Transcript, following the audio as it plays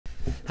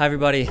Hi,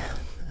 everybody.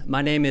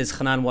 My name is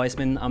Hanan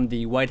Weissman. I'm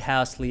the White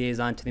House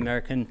liaison to the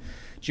American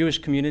Jewish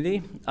community.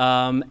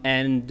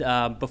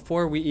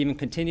 Before we even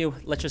continue,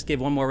 let's just give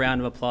one more round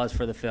of applause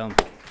for the film.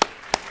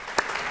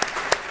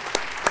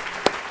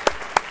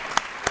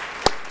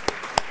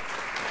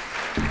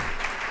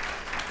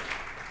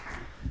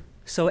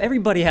 So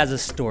everybody has a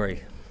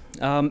story.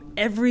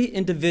 Every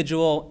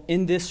individual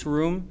in this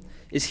room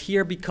is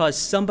here because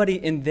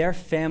somebody in their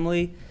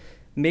family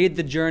made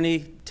the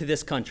journey to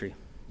this country.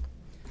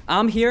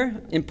 I'm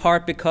here in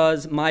part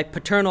because my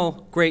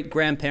paternal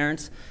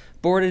great-grandparents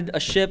boarded a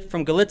ship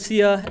from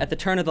Galicia at the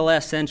turn of the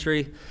last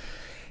century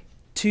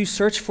to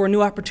search for a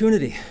new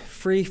opportunity,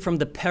 free from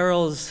the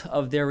perils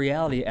of their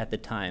reality at the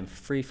time,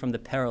 free from the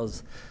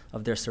perils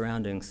of their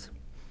surroundings.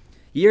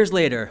 Years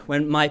later,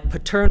 when my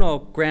paternal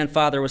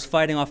grandfather was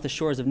fighting off the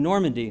shores of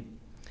Normandy,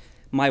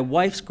 my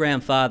wife's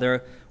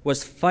grandfather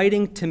was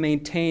fighting to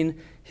maintain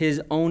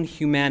his own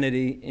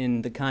humanity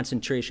in the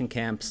concentration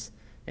camps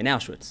in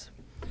Auschwitz.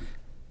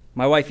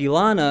 My wife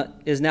Ilana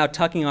is now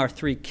tucking our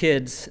 3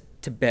 kids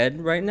to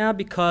bed right now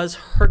because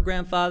her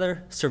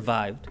grandfather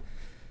survived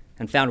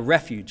and found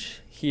refuge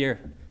here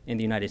in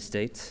the United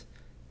States,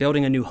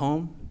 building a new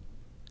home,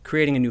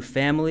 creating a new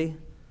family,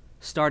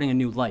 starting a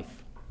new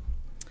life.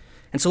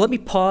 And so let me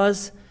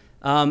pause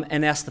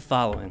and ask the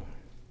following.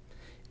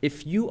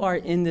 If you are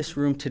in this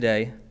room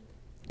today,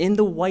 in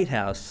the White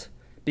House,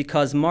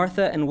 because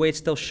Martha and Wade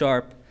Still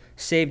Sharp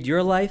saved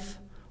your life,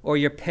 or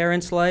your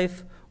parents'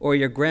 life, or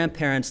your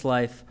grandparents'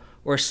 life,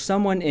 or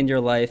someone in your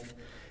life,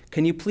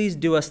 can you please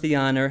do us the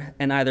honor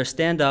and either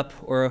stand up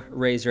or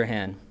raise your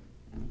hand?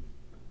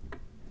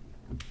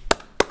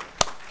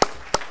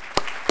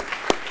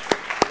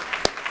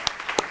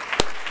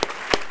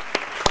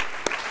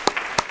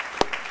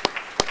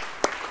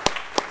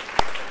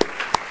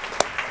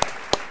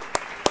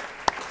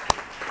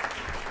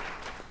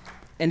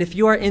 And if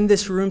you are in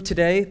this room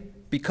today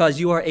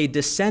because you are a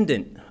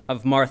descendant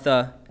of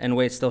Martha and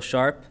Wade Still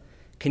Sharp,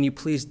 can you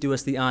please do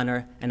us the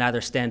honor and either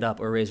stand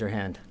up or raise your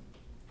hand?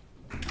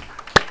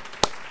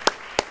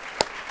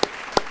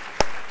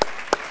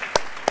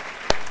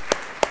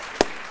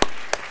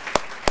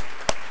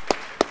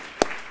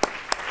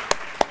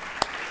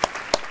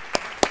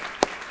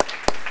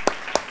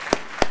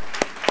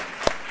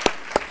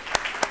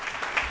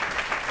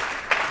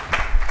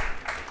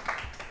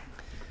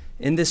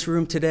 In this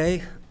room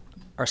today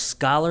are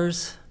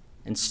scholars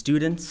and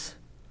students,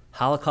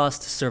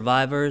 Holocaust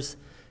survivors,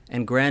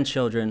 and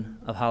grandchildren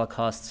of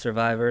Holocaust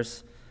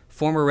survivors,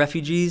 former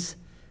refugees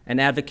and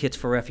advocates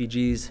for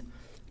refugees,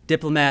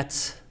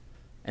 diplomats,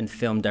 and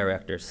film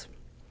directors.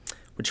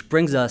 Which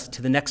brings us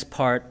to the next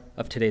part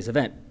of today's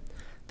event,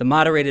 the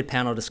moderated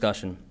panel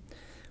discussion.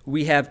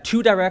 We have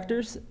 2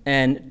 directors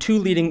and 2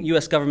 leading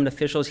US government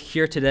officials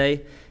here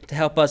today to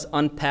help us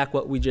unpack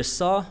what we just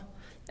saw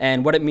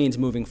and what it means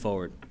moving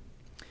forward.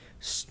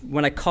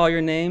 When I call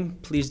your name,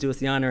 please do us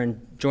the honor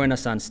and join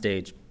us on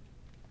stage.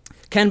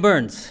 Ken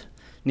Burns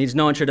needs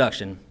no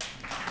introduction.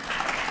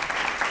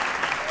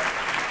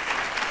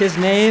 His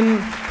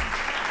name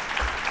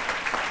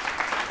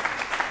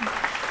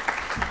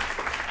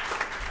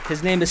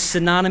is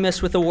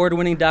synonymous with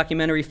award-winning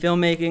documentary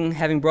filmmaking,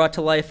 having brought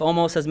to life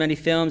almost as many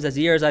films as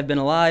the years I've been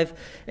alive,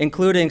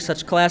 including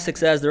such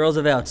classics as The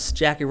Roosevelts,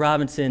 Jackie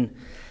Robinson,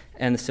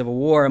 and the Civil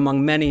War,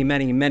 among many,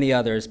 many, many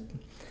others.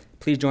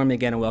 Please join me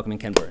again in welcoming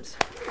Ken Burns.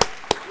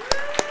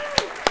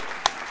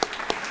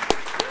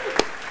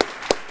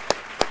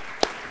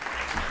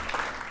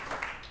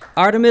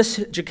 Artemis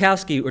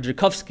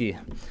Joukowsky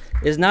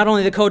is not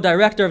only the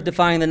co-director of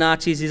Defying the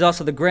Nazis, he's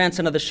also the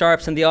grandson of the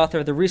Sharps and the author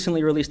of the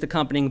recently released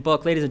accompanying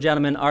book. Ladies and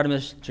gentlemen,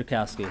 Artemis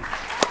Joukowsky.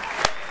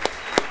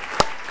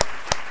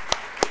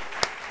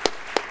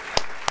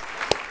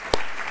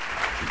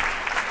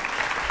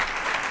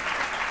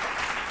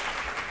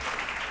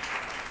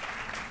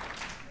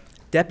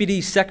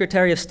 Deputy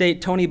Secretary of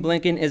State Tony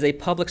Blinken is a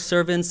public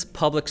servant's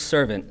public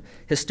servant.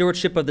 His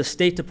stewardship of the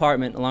State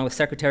Department, along with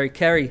Secretary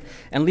Kerry,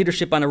 and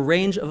leadership on a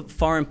range of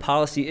foreign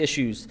policy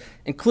issues,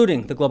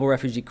 including the global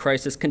refugee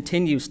crisis,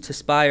 continues to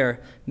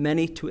inspire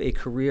many to a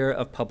career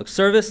of public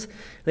service.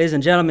 Ladies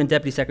and gentlemen,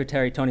 Deputy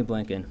Secretary Tony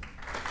Blinken.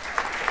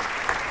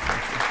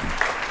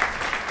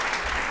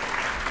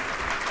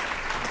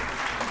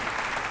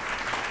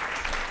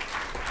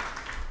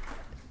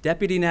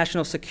 Deputy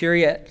National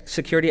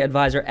Security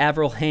Advisor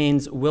Avril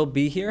Haines will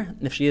be here,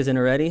 if she isn't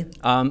already,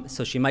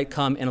 so she might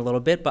come in a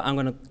little bit, but I'm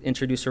going to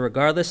introduce her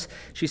regardless.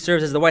 She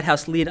serves as the White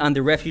House lead on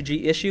the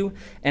refugee issue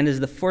and is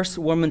the first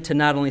woman to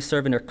not only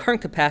serve in her current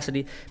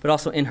capacity, but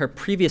also in her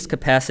previous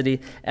capacity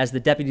as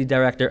the Deputy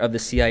Director of the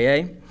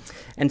CIA.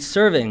 And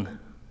serving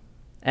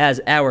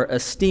as our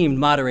esteemed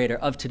moderator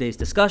of today's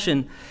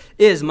discussion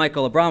is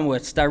Michael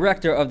Abramowitz,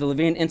 Director of the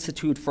Levine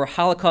Institute for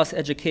Holocaust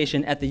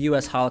Education at the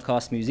U.S.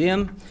 Holocaust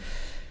Museum.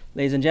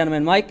 Ladies and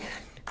gentlemen, Mike.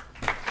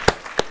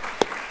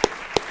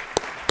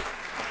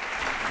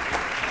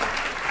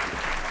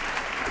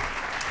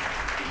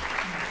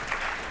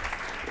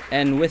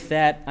 And with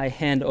that, I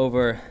hand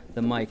over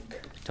the mic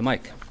to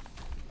Mike.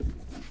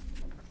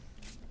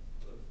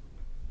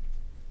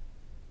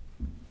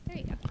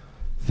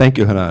 Thank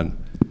you, Hanan.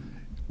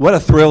 What a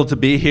thrill to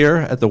be here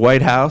at the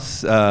White House.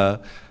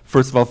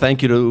 First of all,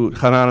 thank you to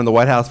Hanan and the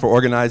White House for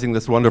organizing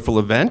this wonderful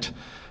event.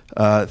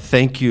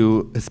 Thank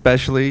you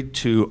especially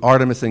to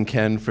Artemis and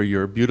Ken for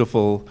your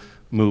beautiful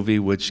movie,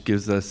 which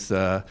gives us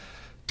a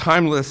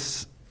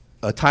timeless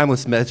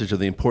message of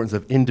the importance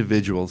of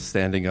individuals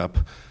standing up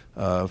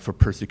for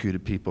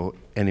persecuted people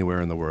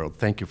anywhere in the world.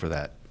 Thank you for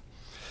that.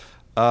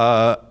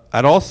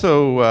 I'd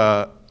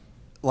also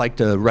like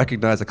to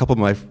recognize a couple of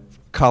my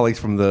colleagues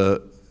from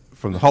the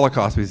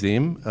Holocaust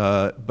Museum,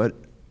 but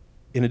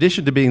in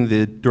addition to being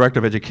the Director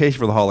of Education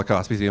for the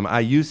Holocaust Museum,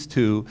 I used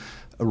to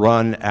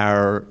run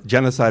our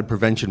genocide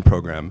prevention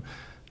program.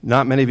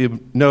 Not many of you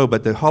know,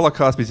 but the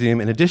Holocaust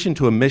Museum, in addition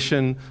to a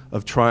mission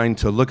of trying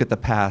to look at the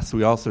past,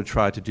 we also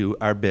try to do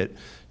our bit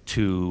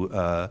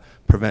to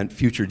prevent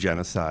future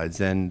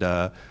genocides. And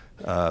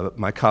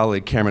my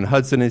colleague Cameron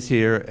Hudson is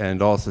here,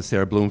 and also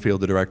Sarah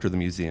Bloomfield, the director of the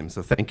museum.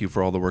 So thank you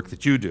for all the work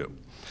that you do.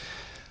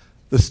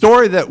 The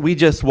story that we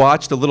just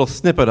watched a little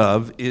snippet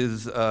of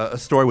is a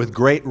story with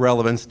great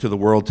relevance to the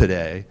world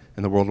today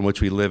and the world in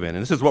which we live in.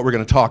 And this is what we're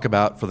going to talk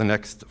about for the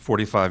next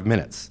 45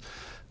 minutes.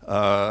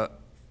 From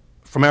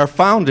our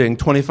founding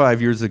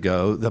 25 years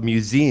ago, the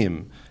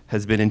museum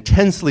has been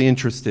intensely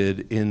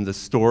interested in the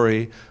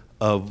story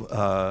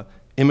of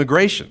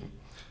immigration.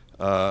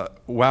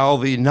 While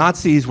the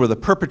Nazis were the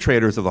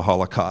perpetrators of the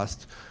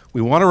Holocaust,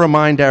 we want to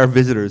remind our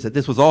visitors that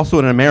this was also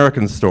an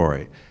American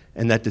story,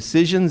 and that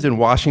decisions in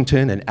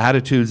Washington and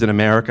attitudes in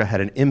America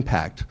had an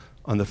impact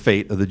on the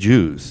fate of the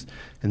Jews.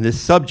 And this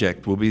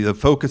subject will be the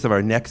focus of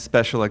our next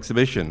special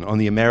exhibition on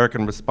the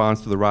American response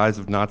to the rise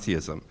of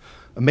Nazism,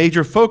 a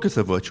major focus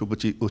of which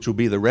will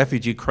be the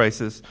refugee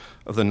crisis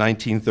of the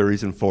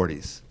 1930s and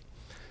 40s.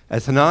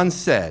 As Hanan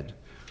said,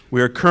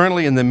 we are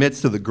currently in the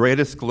midst of the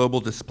greatest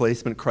global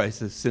displacement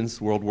crisis since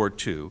World War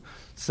II.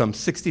 Some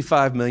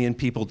 65 million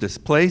people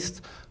displaced,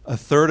 a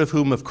third of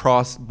whom have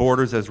crossed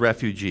borders as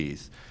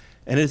refugees.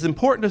 And it is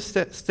important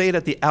to state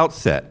at the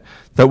outset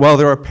that while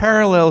there are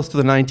parallels to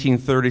the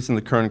 1930s and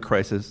the current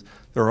crisis,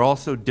 there are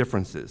also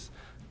differences,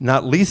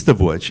 not least of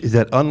which is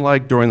that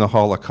unlike during the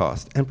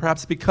Holocaust, and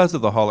perhaps because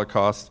of the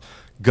Holocaust,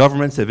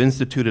 governments have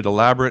instituted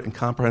elaborate and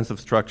comprehensive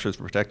structures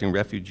for protecting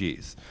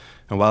refugees.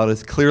 And while it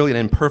is clearly an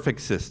imperfect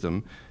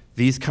system,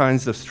 these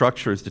kinds of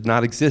structures did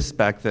not exist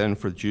back then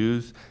for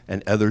Jews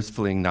and others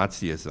fleeing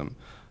Nazism.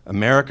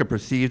 America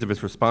perceived of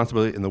its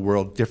responsibility in the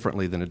world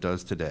differently than it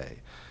does today.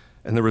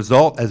 And the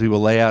result, as we will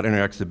lay out in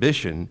our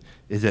exhibition,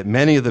 is that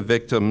many of the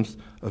victims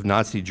of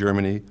Nazi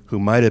Germany who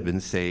might have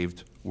been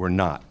saved were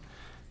not.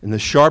 And the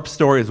Sharp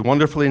story is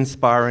wonderfully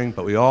inspiring,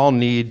 but we all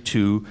need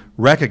to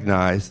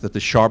recognize that the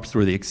Sharps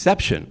were the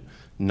exception,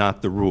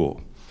 not the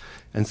rule.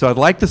 And so I'd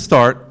like to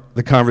start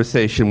the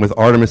conversation with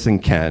Artemis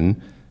and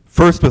Ken,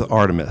 first with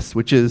Artemis,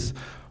 which is,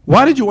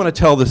 why did you want to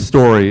tell the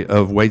story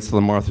of Waitzel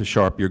and Martha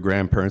Sharp, your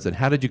grandparents, and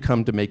how did you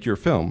come to make your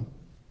film?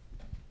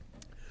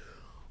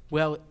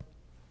 Well,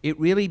 it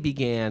really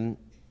began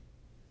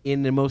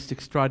in the most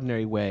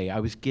extraordinary way. I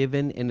was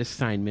given an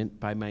assignment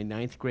by my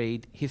 9th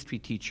grade history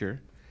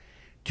teacher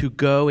to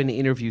go and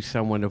interview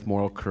someone of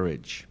moral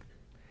courage.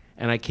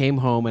 And I came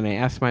home and I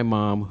asked my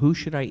mom, who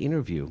should I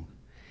interview?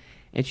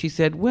 And she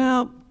said,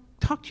 well,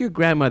 talk to your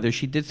grandmother.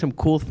 She did some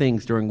cool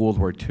things during World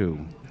War II.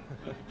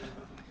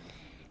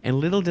 And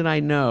little did I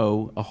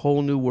know, a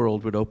whole new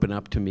world would open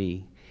up to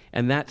me.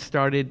 And that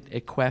started a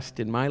quest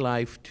in my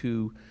life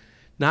to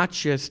not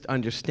just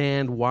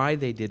understand why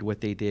they did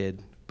what they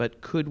did, but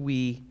could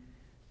we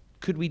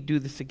do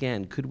this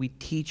again? Could we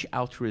teach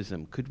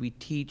altruism? Could we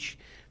teach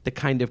the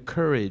kind of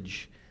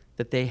courage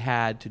that they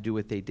had to do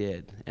what they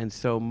did? And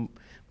so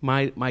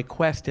my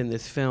quest in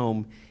this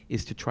film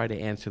is to try to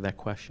answer that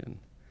question.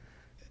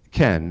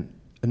 Ken,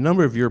 a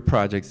number of your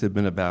projects have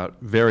been about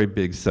very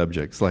big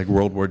subjects like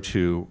World War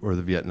II or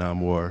the Vietnam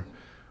War.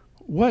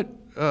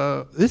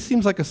 This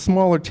seems like a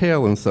smaller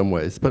tale in some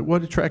ways, but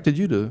what attracted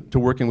you to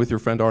working with your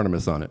friend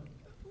Artemis on it?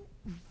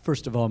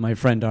 First of all, my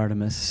friend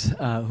Artemis,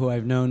 who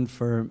I've known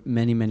for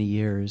many, many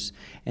years,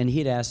 and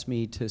he'd asked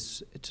me to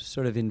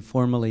sort of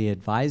informally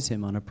advise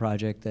him on a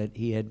project that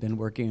he had been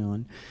working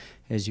on,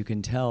 as you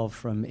can tell,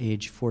 from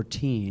age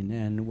 14,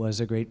 and was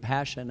a great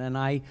passion. And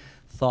I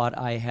thought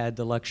I had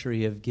the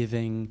luxury of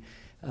giving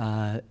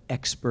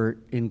expert,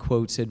 in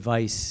quotes,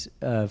 advice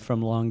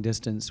from long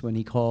distance when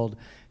he called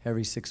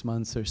every 6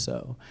 months or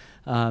so.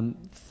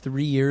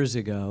 3 years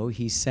ago,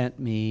 he sent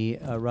me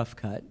a rough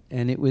cut,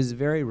 and it was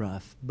very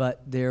rough,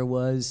 but there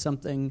was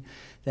something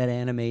that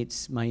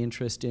animates my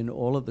interest in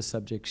all of the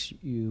subjects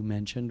you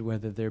mentioned,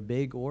 whether they're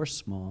big or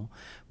small,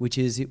 which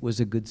is it was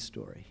a good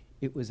story.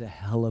 It was a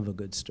hell of a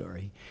good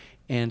story,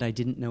 and I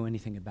didn't know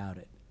anything about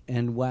it.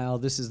 And while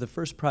this is the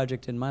first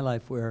project in my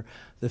life where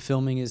the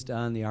filming is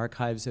done, the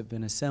archives have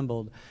been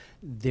assembled,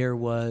 there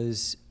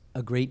was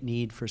a great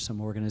need for some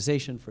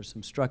organization, for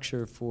some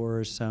structure,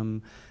 for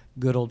some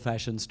good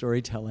old-fashioned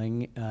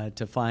storytelling,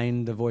 to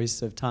find the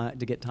voice of Tom,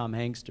 to get Tom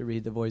Hanks to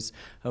read the voice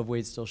of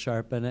Waitzel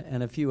Sharp,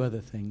 and a few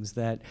other things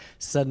that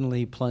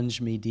suddenly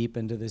plunged me deep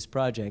into this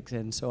project.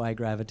 And so I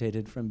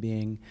gravitated from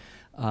being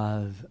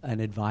of an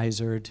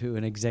advisor to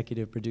an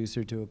executive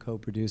producer to a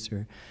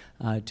co-producer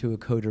to a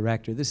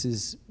co-director. This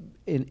is,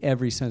 in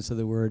every sense of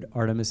the word,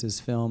 Artemis's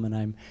film, and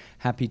I'm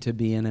happy to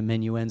be an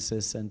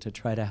amanuensis and to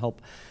try to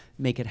help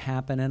make it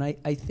happen. And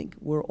I think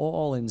we're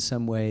all in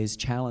some ways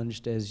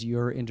challenged, as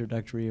your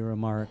introductory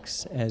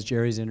remarks, as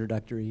Jerry's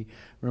introductory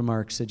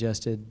remarks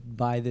suggested,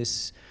 by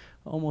this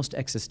almost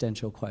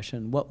existential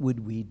question: what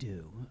would we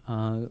do?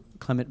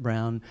 Clement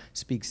Brown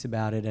speaks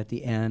about it at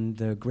the end,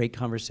 the great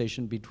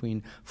conversation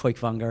between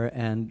Feuchtwanger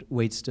and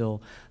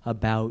Waitstill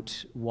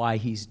about why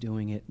he's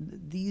doing it.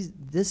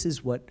 This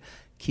is what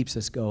keeps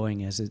us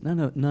going, as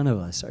none of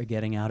us are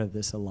getting out of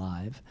this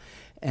alive.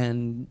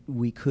 And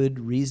we could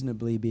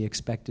reasonably be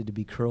expected to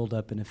be curled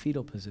up in a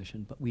fetal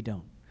position, but we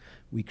don't.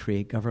 We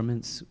create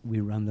governments,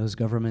 we run those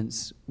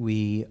governments,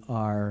 we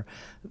are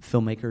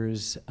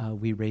filmmakers,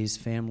 we raise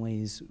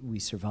families, we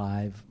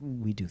survive,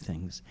 we do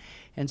things.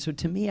 And so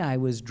to me, I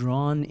was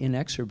drawn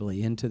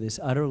inexorably into this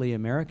utterly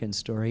American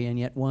story, and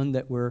yet one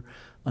that we're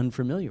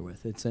unfamiliar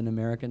with. It's an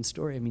American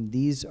story. I mean,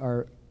 these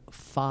are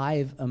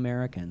 5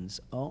 Americans,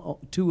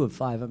 2 of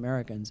 5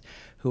 Americans,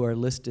 who are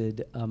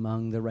listed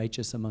among the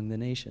righteous among the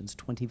nations.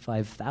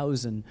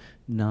 25,000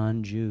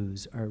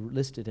 non-Jews are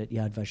listed at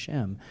Yad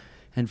Vashem,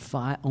 and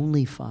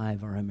only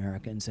 5 are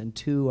Americans, and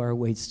 2 are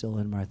Waitstill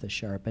and Martha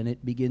Sharp. And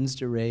it begins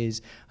to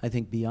raise, I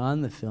think,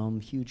 beyond the film,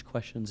 huge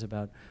questions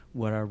about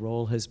what our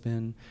role has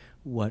been,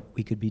 what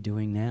we could be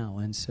doing now.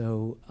 And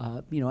so,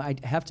 I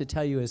have to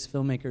tell you, as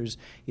filmmakers,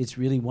 it's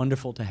really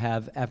wonderful to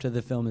have, after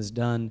the film is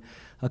done,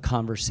 a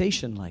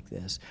conversation like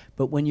this.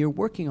 But when you're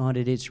working on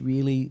it, it's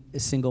really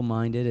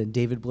single-minded, and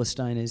David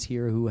Blistein is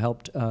here, who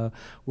helped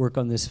work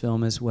on this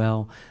film as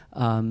well.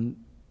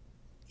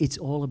 It's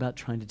all about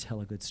trying to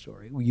tell a good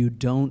story.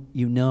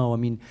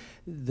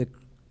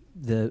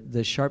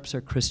 The Sharps are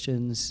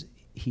Christians.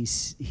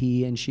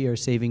 He and she are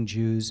saving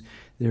Jews.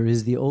 There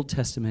is the Old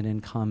Testament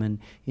in common.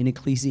 In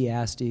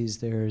Ecclesiastes,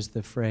 there's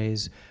the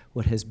phrase,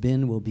 "What has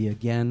been will be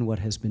again. What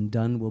has been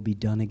done will be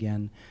done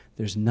again.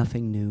 There's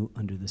nothing new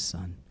under the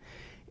sun."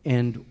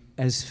 And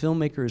as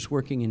filmmakers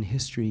working in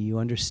history, you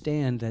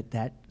understand that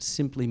that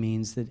simply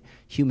means that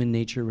human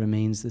nature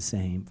remains the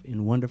same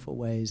in wonderful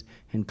ways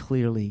and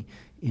clearly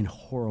in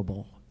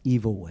horrible,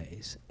 evil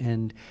ways.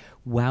 And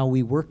while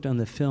we worked on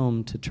the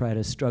film to try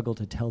to struggle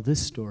to tell this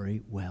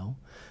story well,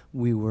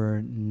 we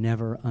were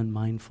never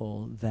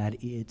unmindful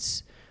that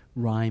its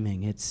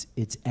rhyming, its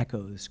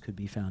echoes could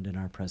be found in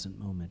our present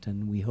moment.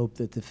 And we hope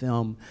that the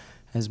film,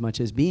 as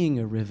much as being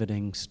a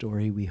riveting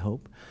story, we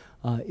hope,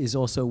 is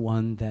also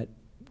one that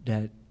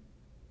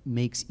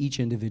makes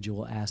each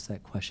individual ask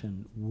that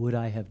question: would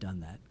I have done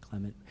that?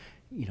 Clement,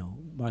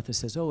 Martha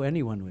says, oh,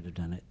 anyone would have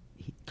done it.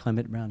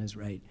 Clement Brown is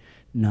right.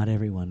 Not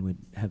everyone would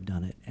have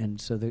done it. And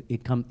so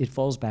it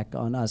falls back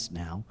on us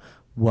now.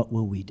 What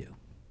will we do?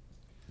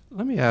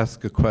 Let me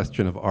ask a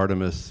question of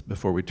Artemis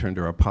before we turn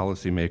to our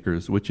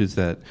policymakers, which is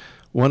that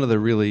one of the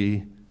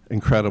really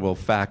incredible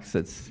facts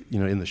that's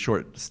in the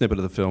short snippet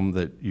of the film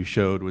that you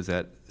showed was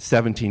that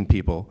 17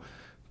 people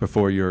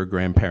before your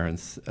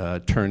grandparents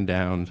turned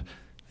down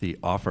the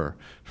offer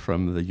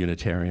from the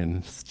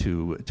Unitarians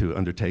to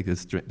undertake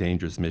this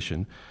dangerous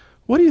mission.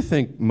 What do you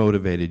think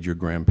motivated your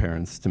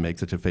grandparents to make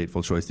such a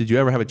fateful choice? Did you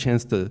ever have a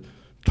chance to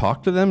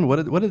talk to them?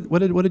 What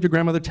did your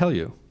grandmother tell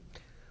you?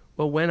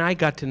 Well, when I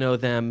got to know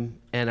them,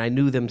 and I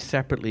knew them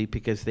separately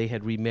because they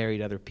had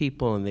remarried other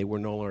people and they were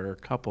no longer a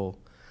couple,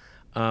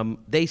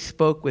 they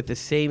spoke with the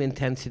same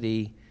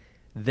intensity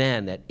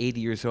then, at 80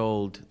 years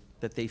old,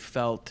 that they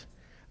felt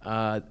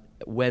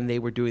when they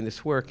were doing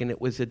this work. And it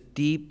was a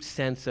deep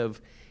sense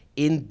of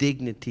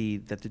indignity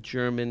that the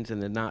Germans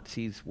and the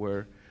Nazis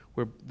were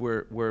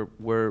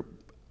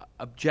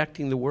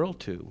objecting the world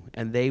to,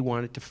 and they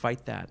wanted to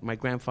fight that. My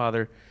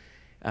grandfather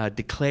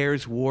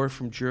declares war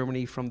from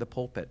Germany from the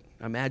pulpit.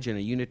 Imagine a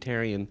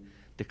Unitarian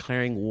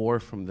declaring war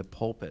from the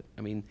pulpit.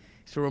 I mean,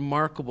 it's a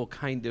remarkable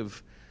kind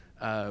of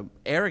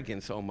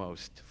arrogance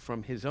almost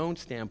from his own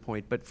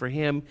standpoint, but for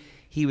him,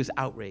 he was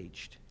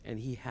outraged, and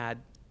he had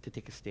to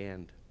take a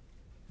stand.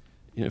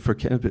 For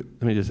Ken,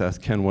 let me just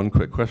ask Ken one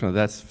quick question.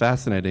 That's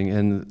fascinating,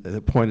 and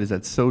the point is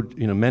that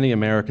many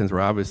Americans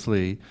were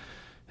obviously,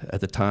 at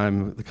the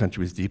time, the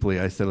country was deeply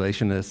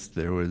isolationist.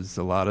 There was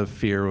a lot of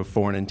fear of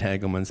foreign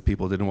entanglements.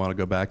 People didn't want to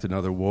go back to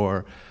another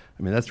war.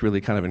 I mean, that's really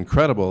kind of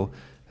incredible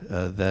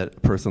that a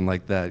person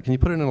like that. Can you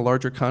put it in a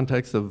larger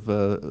context of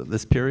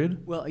this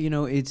period? Well,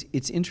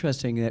 it's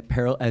interesting that,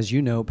 as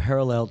you know,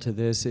 parallel to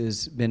this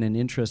has been an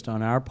interest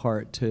on our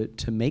part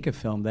to make a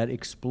film that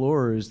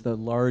explores the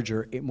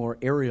larger, more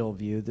aerial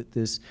view that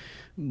this,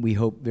 we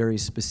hope, very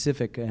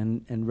specific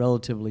and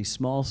relatively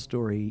small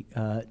story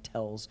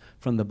tells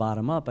from the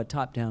bottom up, a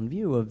top-down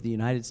view of the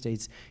United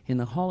States in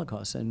the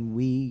Holocaust. And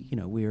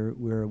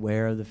we're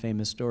aware of the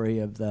famous story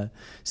of the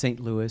St.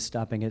 Louis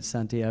stopping at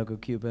Santiago,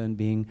 Cuba, and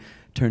being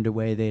turned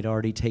away. They'd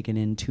already taken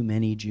in too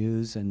many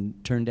Jews, and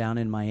turned down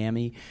in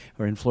Miami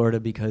or in Florida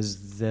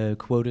because the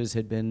quotas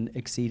had been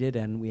exceeded,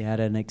 and we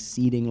had an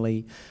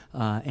exceedingly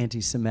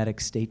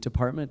anti-Semitic State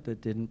Department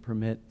that didn't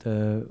permit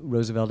the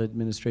Roosevelt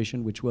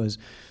administration, which was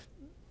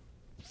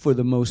for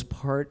the most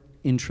part,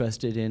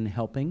 interested in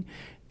helping.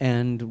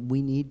 And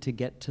we need to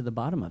get to the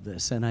bottom of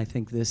this. And I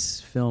think this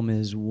film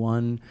is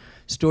one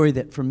story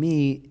that, for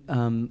me,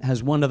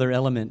 has one other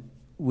element,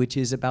 which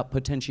is about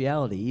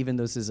potentiality. Even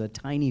though this is a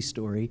tiny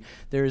story,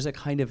 there is a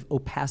kind of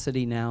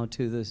opacity now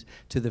to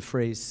the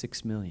phrase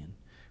 6 million.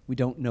 We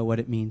don't know what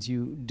it means.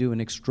 You do an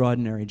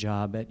extraordinary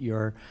job at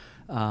your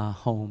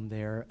home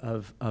there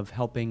of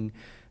helping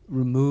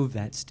remove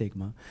that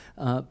stigma.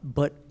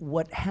 But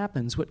what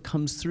happens, what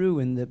comes through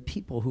in the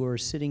people who are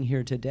sitting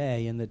here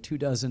today and the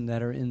 24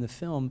 that are in the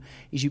film,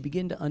 is you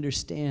begin to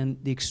understand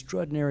the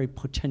extraordinary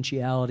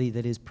potentiality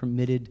that is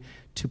permitted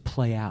to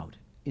play out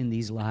in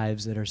these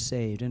lives that are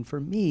saved. And for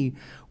me,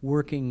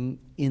 working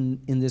in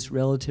this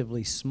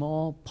relatively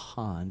small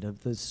pond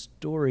of the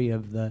story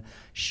of the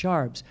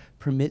Sharps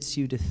permits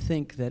you to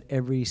think that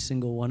every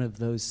single one of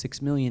those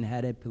 6 million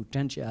had a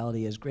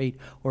potentiality as great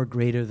or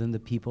greater than the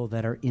people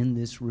that are in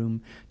this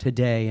room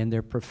today, and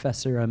their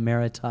professor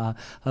emerita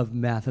of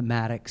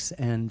mathematics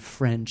and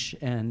French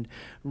and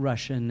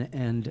Russian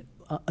and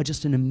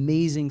just an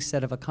amazing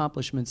set of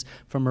accomplishments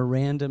from a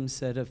random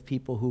set of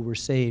people who were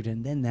saved.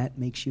 And then that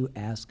makes you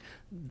ask,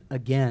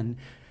 again,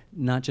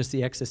 not just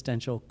the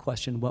existential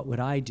question, what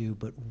would I do,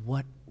 but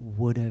what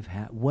would have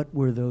what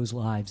were those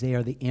lives? They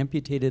are the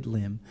amputated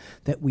limb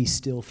that we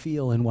still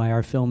feel, and why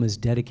our film is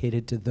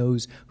dedicated to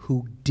those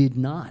who did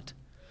not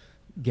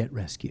get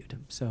rescued.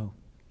 So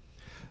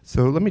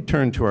let me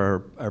turn to our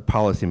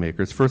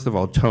policymakers. First of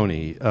all,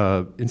 Tony,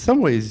 in some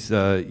ways,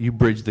 you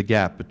bridge the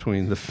gap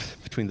between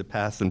the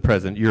past and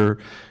present. Your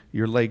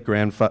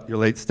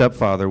late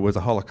stepfather was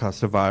a Holocaust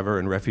survivor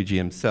and refugee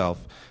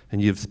himself,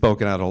 and you've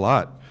spoken out a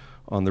lot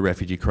on the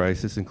refugee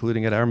crisis,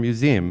 including at our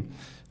museum.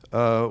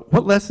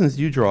 What lessons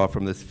do you draw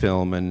from this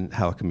film, and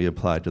how it can be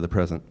applied to the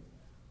present?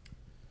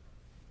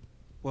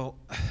 Well,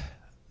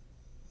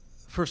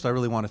 first, I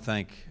really want to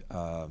thank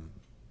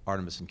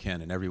Artemis and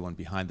Ken and everyone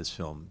behind this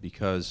film,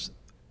 because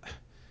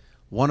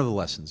one of the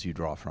lessons you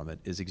draw from it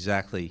is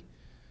exactly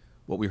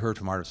what we heard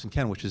from Artemis and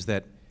Ken, which is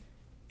that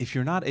if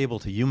you're not able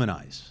to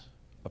humanize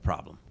a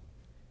problem,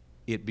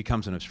 it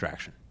becomes an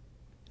abstraction.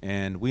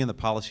 And we in the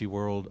policy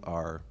world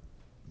are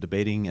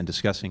debating and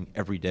discussing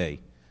every day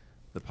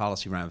the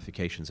policy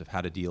ramifications of how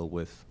to deal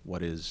with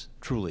what is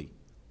truly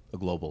a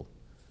global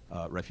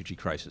refugee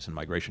crisis and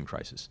migration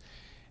crisis.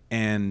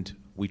 And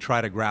we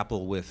try to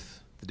grapple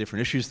with the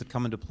different issues that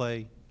come into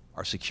play,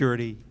 our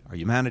security, our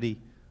humanity,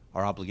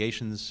 our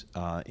obligations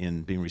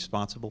in being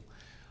responsible.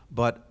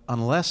 But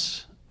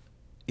unless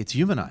it's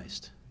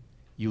humanized,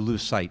 you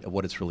lose sight of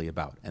what it's really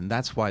about. And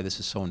that's why this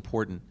is so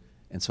important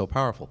and so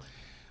powerful.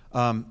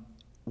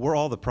 We're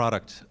all the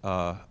product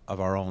of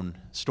our own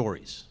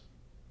stories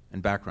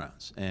and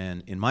backgrounds.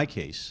 And in my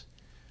case,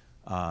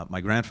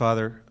 my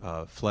grandfather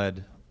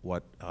fled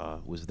what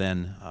was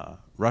then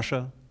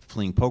Russia,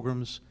 fleeing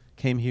pogroms,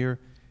 came here,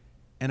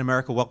 and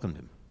America welcomed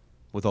him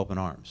with open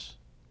arms.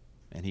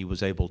 And he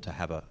was able to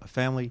have a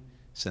family,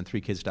 send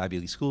 3 kids to Ivy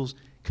League schools,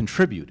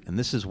 contribute, and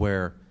this is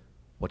where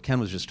what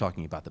Ken was just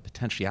talking about, the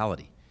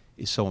potentiality,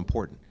 is so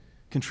important.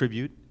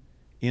 Contribute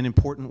in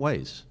important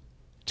ways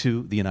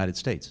to the United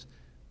States.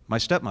 My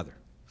stepmother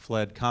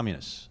fled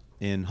communists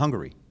in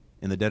Hungary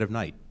in the dead of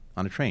night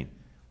on a train,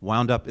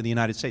 wound up in the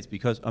United States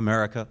because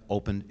America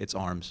opened its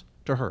arms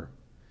to her.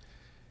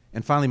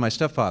 And finally, my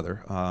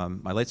stepfather,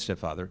 my late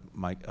stepfather,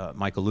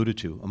 Mike alluded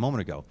to a moment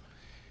ago,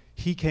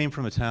 he came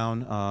from a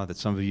town that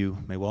some of you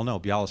may well know,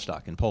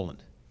 Białystok in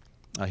Poland.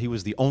 He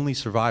was the only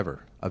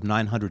survivor of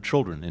 900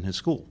 children in his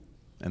school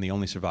and the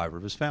only survivor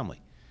of his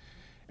family.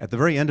 At the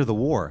very end of the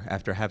war,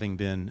 after having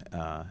been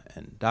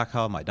in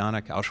Dachau,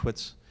 Majdanek,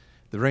 Auschwitz,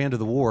 the very end of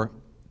the war,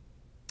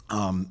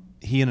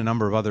 he and a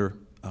number of other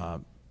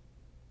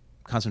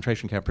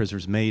concentration camp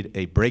prisoners made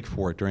a break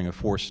for it during a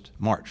forced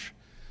march,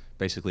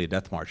 basically a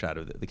death march out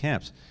of the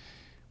camps.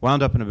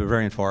 Wound up in a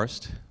Bavarian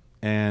forest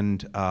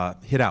and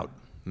hid out.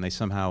 And they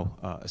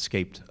somehow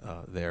escaped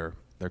their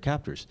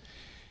captors.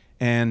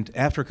 And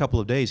after a couple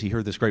of days, he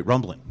heard this great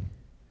rumbling.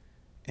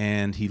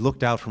 And he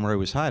looked out from where he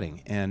was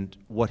hiding, and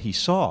what he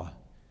saw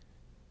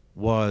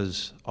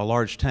was a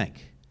large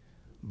tank.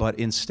 But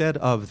instead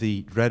of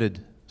the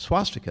dreaded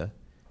swastika,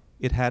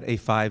 it had a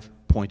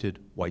 5-pointed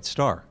white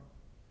star.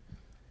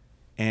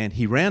 And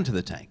he ran to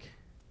the tank,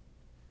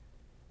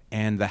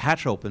 and the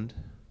hatch opened,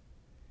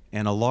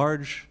 and a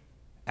large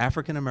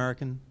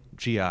African-American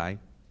GI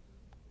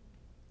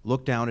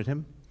looked down at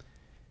him,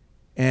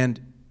 and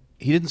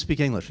he didn't speak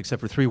English except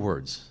for 3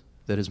 words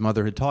that his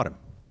mother had taught him.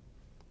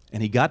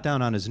 And he got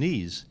down on his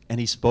knees and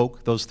he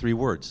spoke those 3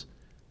 words,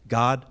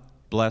 God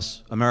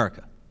bless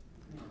America.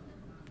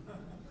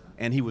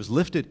 And he was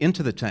lifted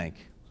into the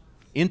tank,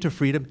 into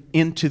freedom,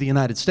 into the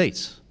United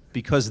States,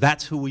 because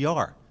that's who we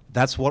are.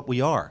 That's what we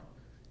are,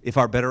 if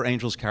our better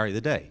angels carry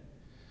the day.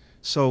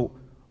 So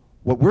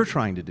what we're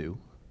trying to do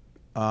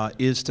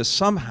is to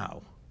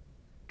somehow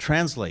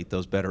translate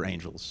those better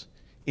angels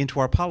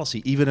into our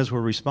policy, even as we're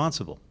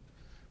responsible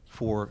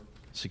for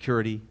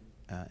security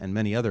and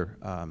many other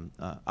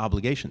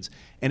obligations.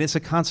 And it's a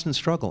constant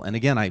struggle. And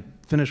again, I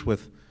finish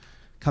with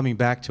coming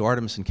back to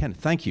Artemis and Ken,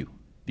 thank you,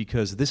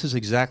 because this is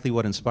exactly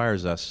what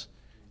inspires us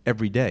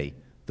every day,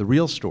 the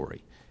real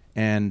story.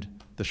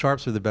 And the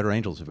Sharps are the better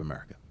angels of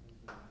America.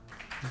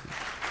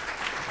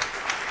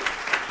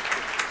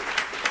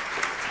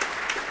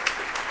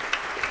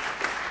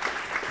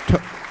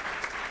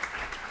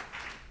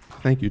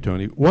 Thank you,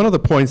 Tony. One of the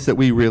points that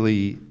we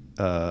really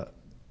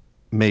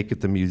make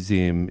at the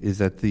museum is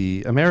that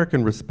the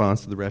American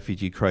response to the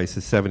refugee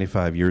crisis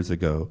 75 years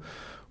ago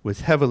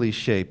was heavily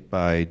shaped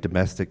by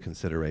domestic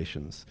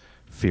considerations.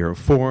 Fear of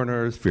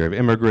foreigners, fear of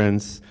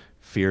immigrants,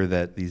 fear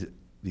that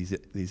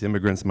these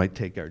immigrants might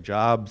take our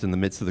jobs in the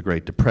midst of the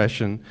Great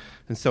Depression.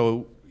 And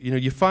so,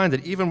 you find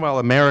that even while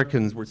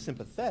Americans were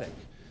sympathetic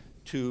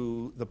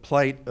to the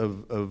plight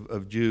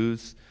of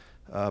Jews,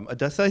 a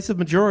decisive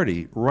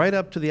majority, right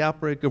up to the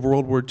outbreak of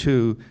World War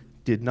II,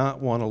 did not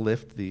want to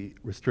lift the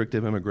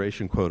restrictive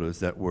immigration quotas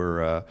that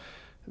were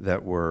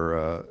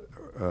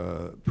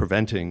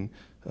preventing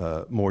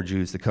more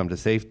Jews to come to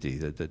safety,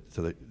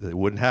 so that they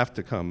wouldn't have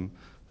to come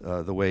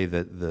the way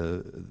that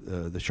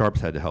the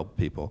Sharps had to help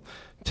people.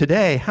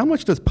 Today, how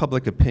much does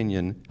public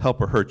opinion help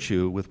or hurt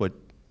you with what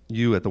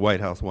you at the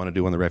White House want to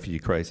do on the refugee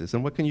crisis,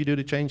 and what can you do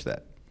to change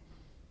that?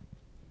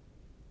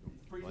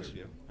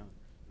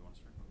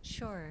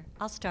 Sure,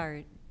 I'll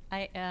start.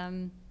 Let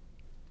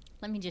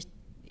me just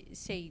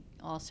say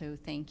also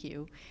thank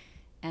you,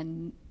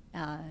 and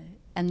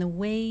the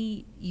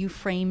way you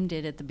framed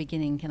it at the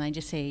beginning. Can I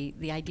just say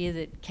the idea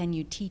that can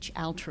you teach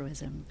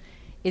altruism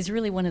is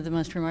really one of the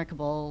most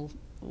remarkable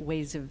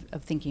ways of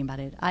thinking about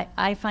it.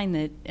 I find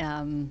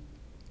that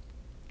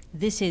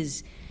this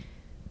is,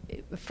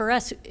 for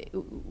us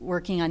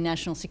working on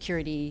national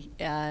security,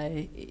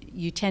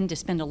 you tend to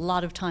spend a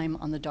lot of time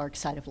on the dark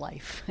side of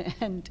life,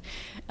 and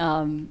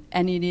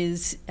it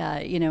is,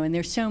 and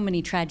there's so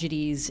many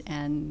tragedies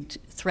and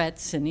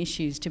threats and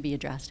issues to be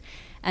addressed,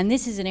 and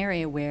this is an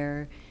area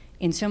where,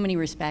 in so many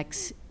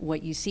respects,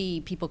 what you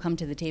see people come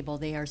to the table,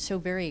 they are so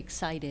very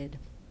excited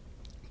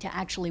to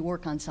actually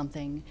work on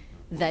something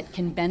that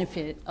can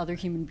benefit other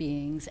human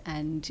beings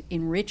and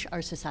enrich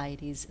our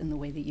societies in the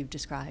way that you've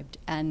described,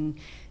 and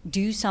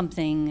do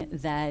something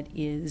that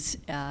is,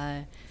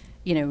 at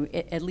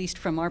least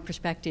from our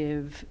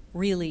perspective,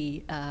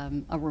 really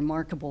a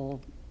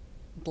remarkable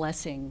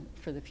blessing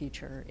for the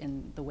future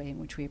in the way in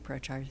which we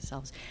approach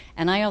ourselves.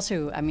 And I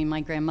also,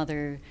 my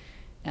grandmother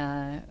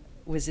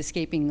was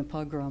escaping the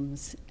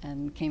pogroms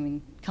and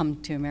come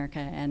to America,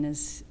 and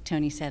as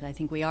Tony said, I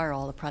think we are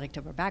all a product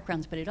of our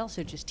backgrounds, but it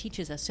also just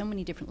teaches us so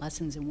many different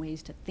lessons and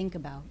ways to think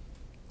about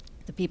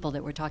the people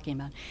that we're talking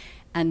about.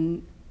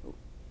 And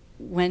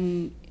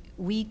when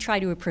we try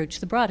to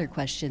approach the broader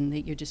question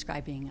that you're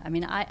describing,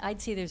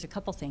 I'd say there's a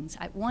couple things.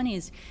 One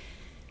is,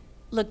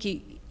 look,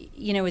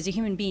 as a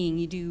human being,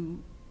 you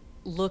do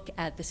look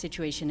at the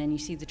situation and you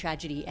see the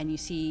tragedy and you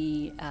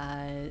see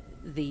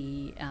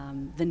the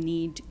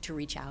need to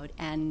reach out,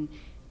 and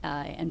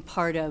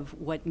part of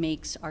what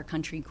makes our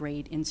country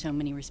great in so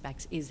many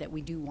respects is that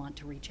we do want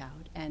to reach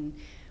out, and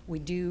we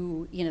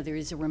do, there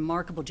is a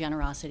remarkable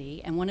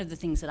generosity. And one of the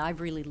things that I've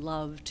really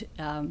loved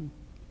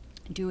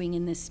doing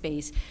in this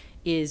space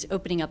is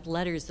opening up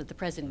letters that the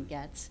president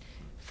gets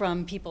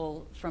from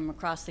people from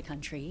across the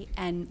country,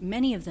 and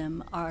many of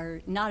them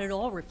are not at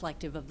all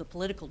reflective of the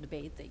political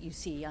debate that you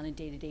see on a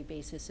day-to-day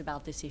basis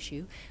about this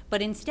issue,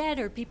 but instead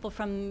are people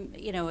from,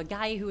 a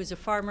guy who is a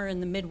farmer in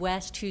the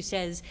Midwest who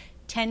says,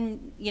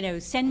 send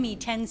me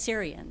 10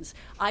 Syrians,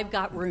 I've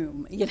got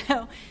room,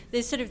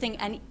 this sort of thing.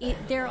 And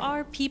there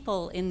are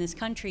people in this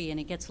country, and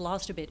it gets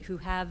lost a bit, who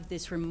have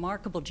this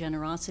remarkable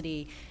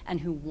generosity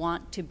and who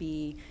want to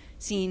be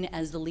seen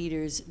as the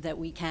leaders that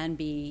we can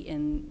be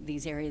in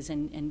these areas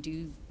and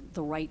do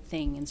the right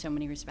thing in so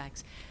many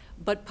respects.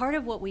 But part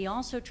of what we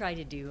also try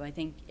to do, I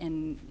think,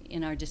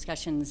 in our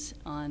discussions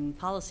on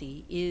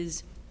policy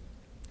is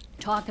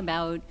talk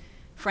about,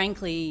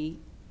 frankly,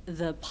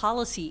 the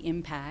policy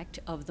impact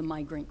of the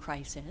migrant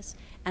crisis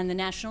and the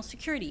national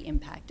security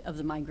impact of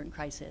the migrant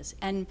crisis.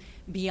 And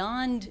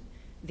beyond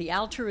the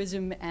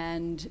altruism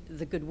and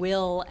the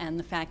goodwill and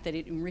the fact that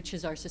it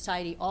enriches our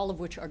society, all of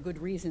which are good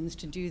reasons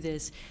to do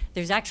this,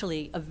 there's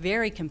actually a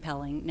very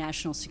compelling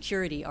national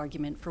security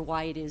argument for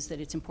why it is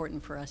that it's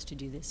important for us to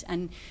do this.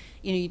 And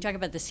you talk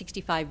about the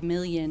 65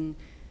 million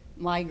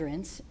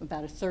migrants,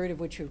 about a third of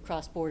which have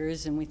crossed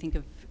borders, and we think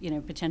of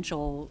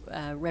potential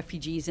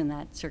refugees in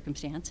that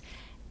circumstance.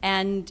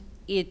 And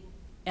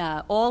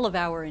all of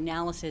our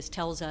analysis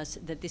tells us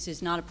that this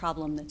is not a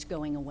problem that's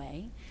going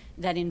away,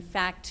 that in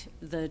fact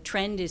the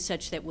trend is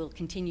such that we'll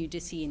continue to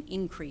see an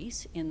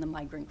increase in the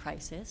migrant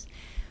crisis.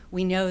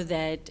 We know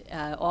that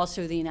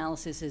also the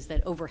analysis is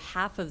that over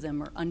half of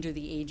them are under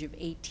the age of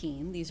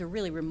 18. These are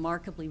really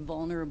remarkably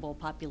vulnerable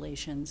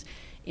populations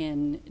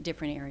in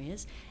different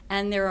areas.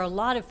 And there are a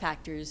lot of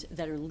factors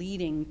that are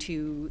leading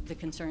to the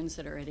concerns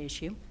that are at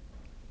issue.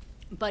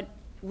 But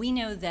we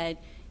know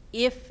that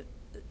if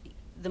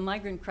the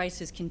migrant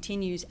crisis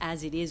continues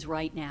as it is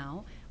right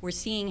now, we're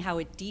seeing how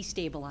it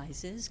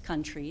destabilizes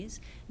countries,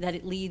 that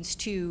it leads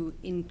to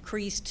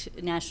increased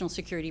national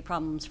security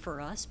problems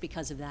for us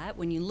because of that.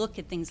 When you look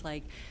at things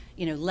like,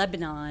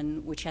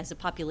 Lebanon, which has a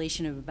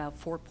population of about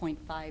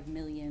 4.5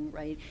 million,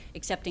 right,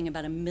 accepting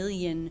about 1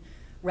 million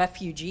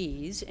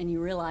refugees, and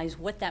you realize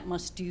what that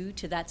must do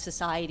to that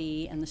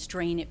society and the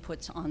strain it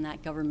puts on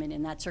that government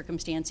in that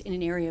circumstance in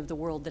an area of the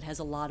world that has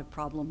a lot of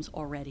problems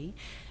already.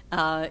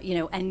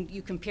 And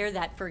you compare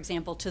that, for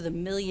example, to the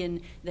 1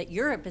 million that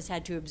Europe has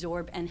had to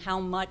absorb and how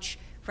much,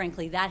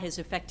 frankly, that has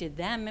affected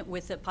them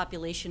with a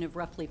population of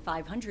roughly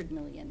 500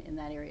 million in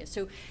that area.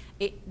 So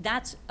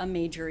that's a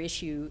major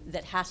issue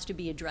that has to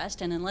be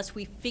addressed, and unless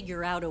we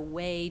figure out a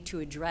way to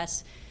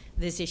address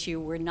this issue,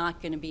 we're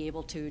not going to be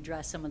able to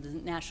address some of the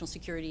national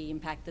security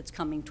impact that's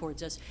coming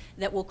towards us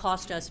that will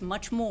cost us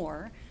much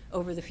more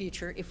over the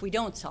future if we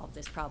don't solve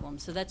this problem.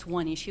 So that's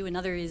one issue.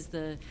 Another is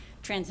the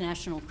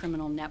transnational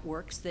criminal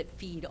networks that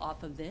feed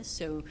off of this.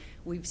 So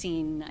we've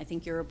seen, I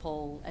think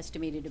Europol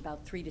estimated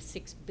about $3 to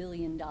 $6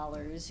 billion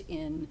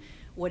in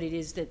what it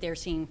is that they're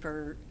seeing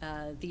for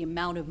the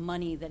amount of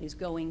money that is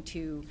going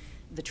to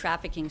the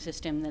trafficking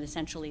system that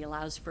essentially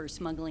allows for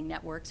smuggling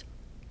networks.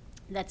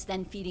 That's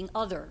then feeding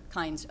other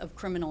kinds of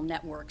criminal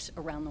networks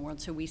around the world.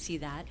 So we see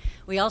that.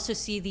 We also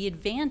see the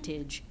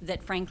advantage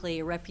that, frankly,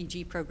 a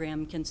refugee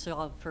program can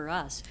solve for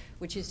us,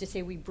 which is to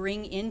say we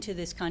bring into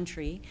this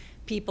country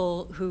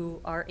people who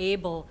are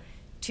able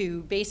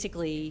to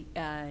basically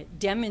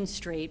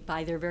demonstrate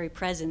by their very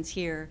presence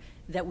here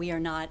that we are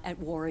not at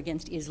war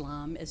against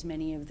Islam, as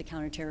many of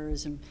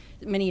the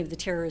many of the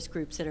terrorist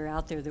groups that are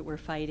out there that we're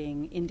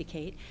fighting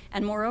indicate.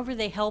 And moreover,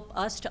 they help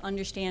us to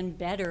understand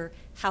better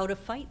how to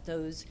fight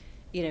those,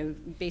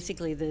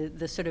 basically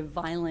the sort of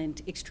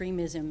violent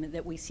extremism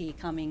that we see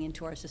coming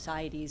into our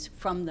societies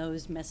from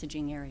those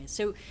messaging areas.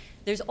 So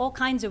there's all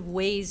kinds of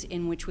ways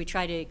in which we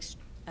try to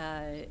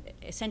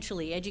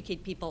essentially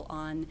educate people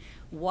on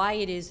why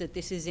it is that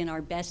this is in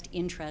our best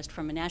interest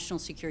from a national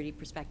security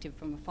perspective,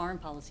 from a foreign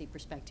policy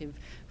perspective,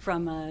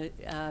 from a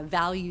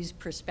values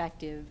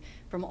perspective,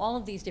 from all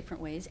of these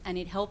different ways. And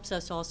it helps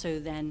us also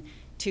then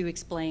to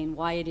explain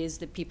why it is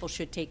that people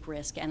should take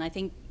risk. And I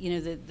think,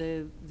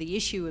 the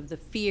issue of the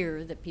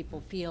fear that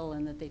people feel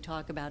and that they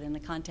talk about in the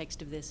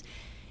context of this,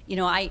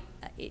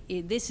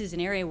 this is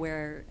an area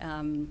where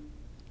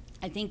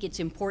I think it's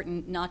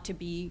important not to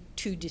be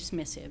too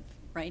dismissive,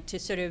 right?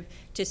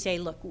 To say,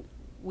 look,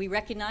 we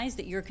recognize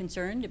that you're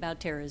concerned about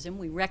terrorism.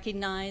 We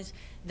recognize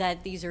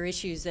that these are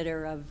issues that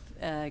are of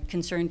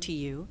concern to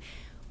you.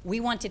 We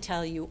want to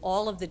tell you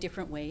all of the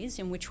different ways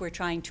in which we're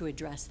trying to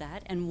address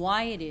that and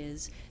why it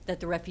is that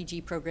the refugee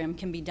program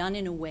can be done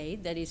in a way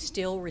that is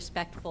still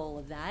respectful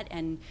of that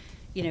and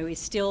is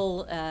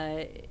still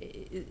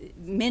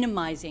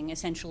minimizing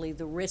essentially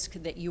the risk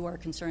that you are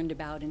concerned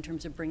about in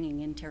terms of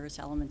bringing in terrorist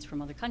elements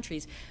from other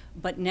countries,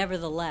 but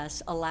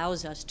nevertheless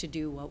allows us to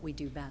do what we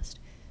do best.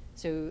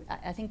 So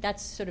I think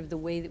that's sort of the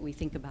way that we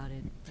think about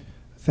it.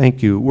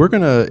 Thank you. We're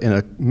going to, in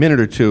a minute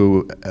or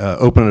two,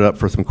 open it up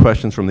for some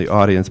questions from the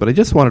audience, but I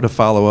just wanted to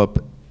follow up,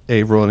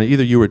 Avril, and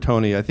either you or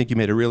Tony, I think you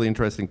made a really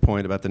interesting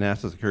point about the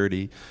national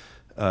security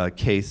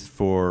case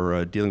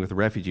for dealing with the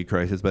refugee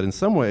crisis, but in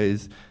some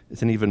ways,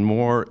 it's an even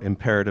more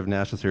imperative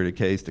national security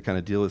case to kind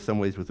of deal in some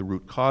ways with the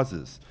root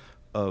causes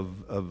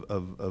of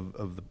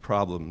the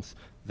problems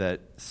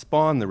that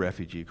spawn the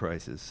refugee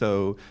crisis.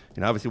 So,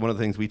 obviously one of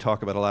the things we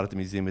talk about a lot at the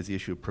museum is the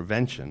issue of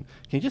prevention.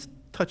 Can you just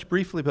touch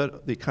briefly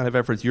about the kind of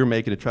efforts you're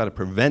making to try to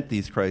prevent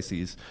these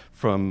crises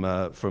from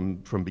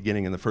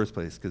beginning in the first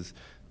place? Because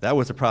that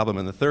was a problem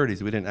in the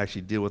 30s. We didn't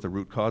actually deal with the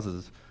root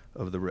causes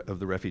of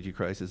the refugee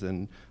crisis,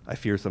 and I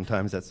fear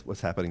sometimes that's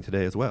what's happening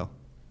today as well.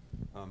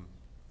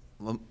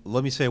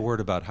 Let me say a word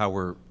about how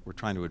we're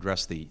trying to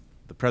address the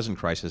present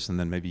crisis, and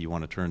then maybe you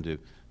want to turn to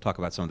talk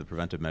about some of the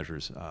preventive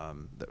measures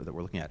that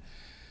we're looking at.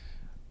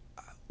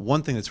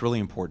 One thing that's really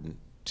important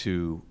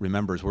to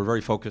remember is we're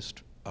very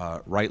focused,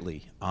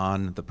 rightly,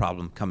 on the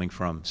problem coming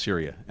from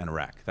Syria and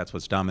Iraq. That's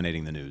what's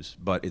dominating the news.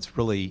 But it's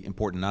really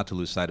important not to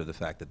lose sight of the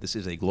fact that this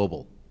is a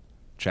global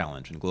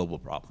challenge and global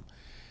problem.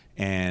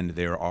 And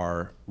there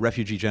are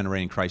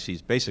refugee-generating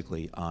crises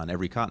basically on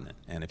every continent.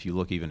 And if you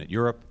look even at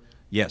Europe,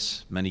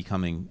 yes, many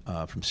coming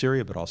from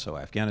Syria, but also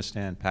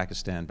Afghanistan,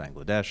 Pakistan,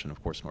 Bangladesh, and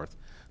of course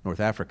North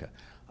Africa.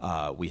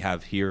 We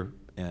have here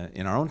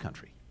in our own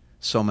country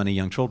so many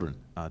young children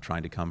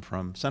trying to come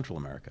from Central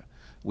America.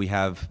 We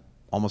have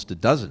almost a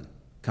dozen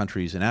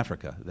countries in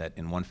Africa that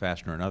in one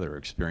fashion or another are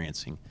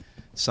experiencing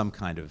some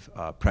kind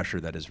of pressure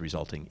that is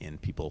resulting in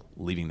people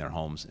leaving their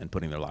homes and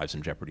putting their lives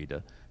in jeopardy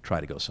to try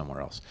to go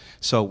somewhere else.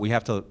 So we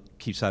have to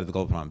keep sight of the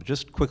global problem. But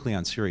just quickly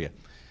on Syria,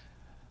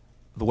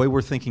 the way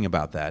we're thinking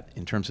about that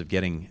in terms of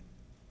getting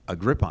a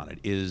grip on it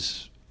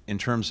is in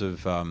terms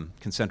of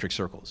concentric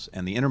circles,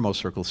 and the innermost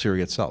circle is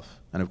Syria itself.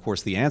 And of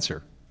course the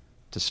answer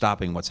to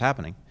stopping what's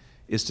happening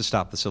is to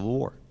stop the civil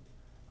war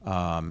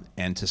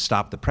and to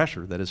stop the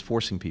pressure that is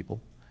forcing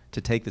people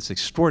to take this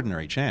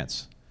extraordinary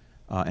chance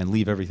and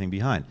leave everything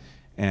behind.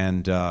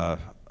 And the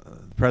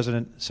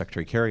President,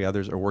 Secretary Kerry,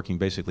 others are working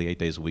basically 8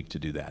 days a week to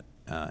do that.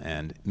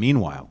 And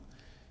meanwhile,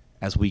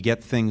 as we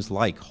get things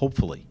like,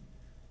 hopefully,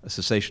 a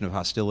cessation of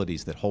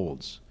hostilities that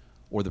holds,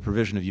 or the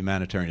provision of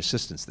humanitarian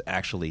assistance that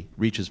actually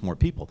reaches more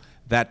people,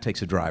 that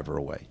takes a driver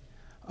away.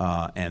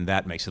 And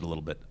that makes it a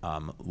little bit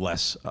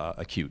less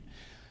acute.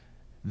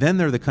 Then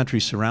there are the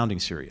countries surrounding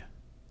Syria,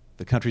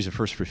 the countries of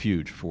first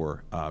refuge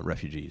for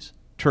refugees.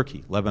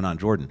 Turkey, Lebanon,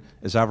 Jordan.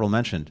 As Avril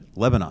mentioned,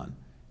 Lebanon,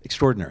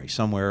 extraordinary.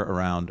 Somewhere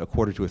around a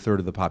quarter to a third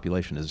of the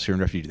population is a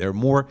Syrian refugee. There are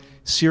more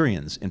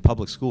Syrians in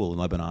public school in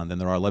Lebanon than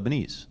there are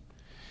Lebanese.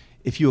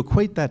 If you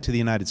equate that to the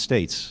United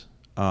States,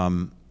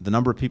 the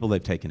number of people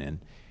they've taken in,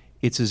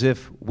 it's as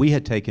if we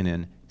had taken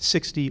in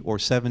 60 or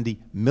 70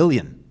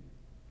 million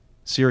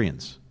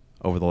Syrians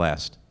over the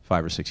last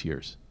 5 or 6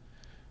 years.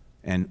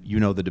 And you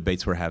know the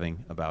debates we're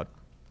having about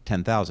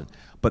 10,000.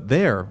 But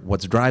there,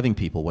 what's driving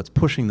people, what's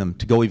pushing them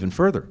to go even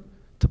further,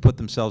 to put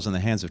themselves in the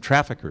hands of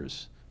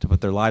traffickers, to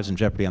put their lives in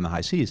jeopardy on the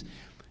high seas,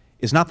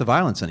 is not the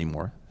violence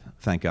anymore,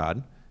 thank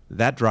God.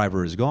 That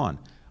driver is gone.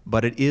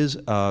 But it is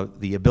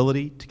the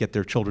ability to get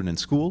their children in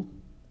school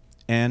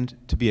and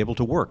to be able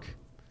to work.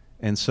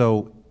 And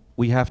so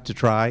we have to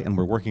try, and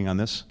we're working on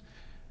this,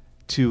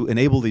 to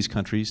enable these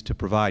countries to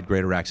provide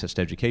greater access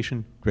to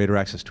education, greater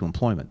access to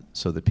employment,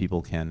 so that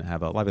people can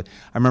have a livelihood.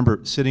 I remember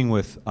sitting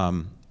with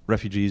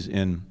refugees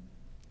in,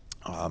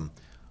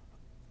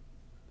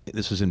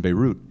 this was in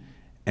Beirut,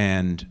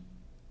 and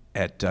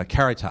at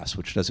Caritas,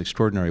 which does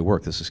extraordinary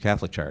work, this is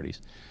Catholic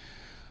Charities,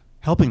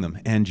 helping them.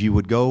 And you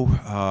would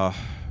go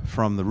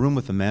from the room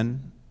with the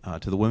men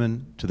to the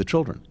women to the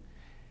children.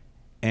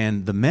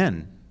 And the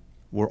men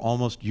were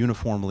almost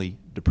uniformly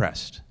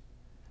depressed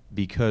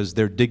because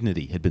their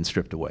dignity had been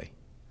stripped away.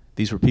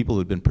 These were people who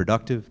had been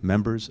productive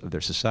members of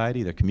their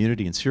society, their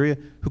community in Syria,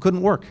 who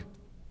couldn't work,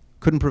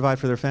 couldn't provide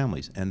for their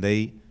families, and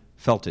they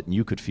felt it, and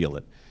you could feel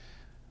it.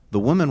 The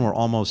women were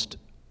almost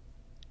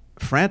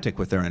frantic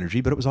with their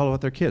energy, but it was all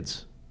about their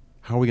kids.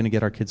 How are we going to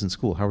get our kids in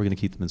school? How are we going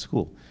to keep them in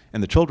school?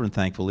 And the children,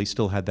 thankfully,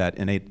 still had that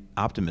innate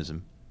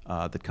optimism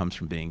that comes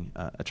from being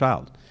a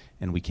child,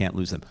 and we can't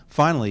lose them.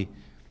 Finally,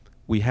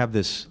 we have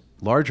this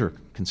larger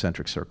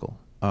concentric circle,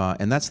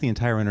 and that's the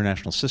entire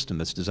international system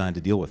that's designed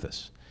to deal with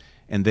this.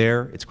 And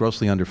there, it's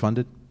grossly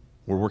underfunded.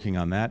 We're working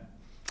on that.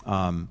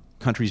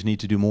 Countries need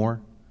to do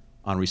more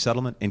on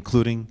resettlement,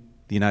 including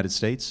the United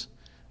States,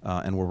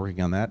 and we're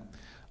working on that.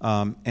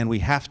 And we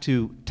have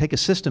to take a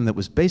system that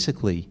was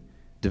basically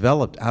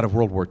developed out of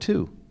World War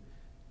II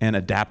and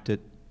adapt it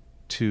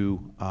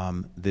to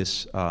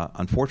this,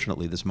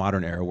 unfortunately, this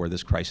modern era where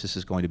this crisis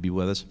is going to be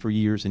with us for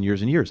years and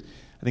years and years.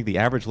 I think the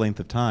average length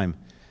of time,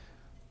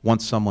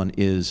 once someone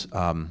is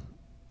a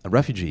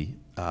refugee,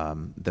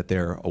 that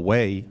they're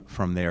away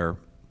from their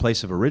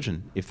place of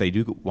origin, if they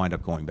do wind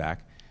up going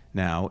back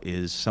now,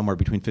 is somewhere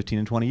between 15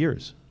 and 20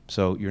 years.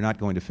 So you're not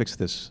going to fix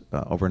this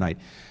overnight.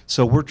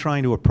 So we're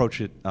trying to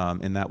approach it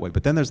in that way.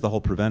 But then there's the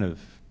whole preventive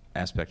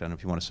aspect. I don't know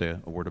if you want to say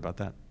a word about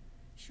that.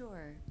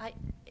 Sure. I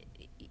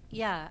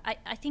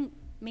think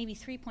maybe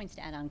 3 points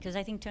to add on, because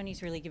I think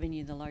Tony's really given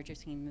you the larger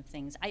scheme of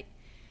things.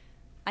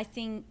 I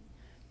think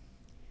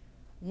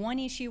one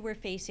issue we're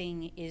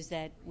facing is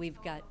that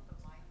we've got,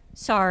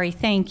 sorry,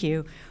 thank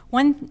you.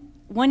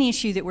 One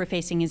issue that we're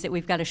facing is that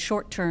we've got a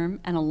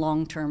short-term and a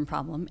long-term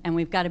problem, and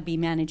we've got to be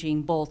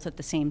managing both at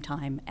the same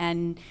time.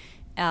 And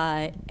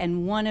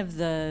one of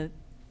the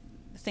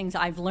things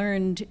I've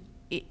learned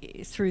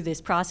through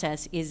this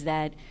process is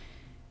that,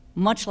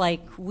 much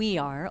like we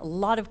are, a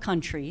lot of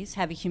countries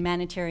have a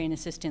humanitarian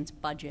assistance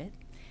budget,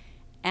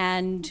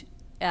 and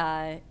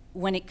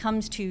when it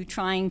comes to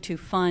trying to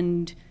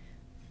fund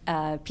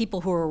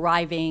people who are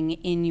arriving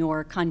in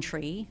your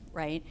country,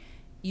 right,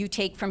 you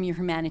take from your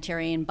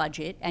humanitarian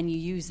budget and you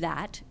use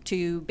that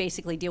to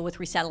basically deal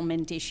with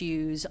resettlement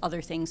issues, other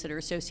things that are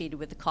associated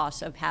with the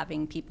costs of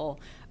having people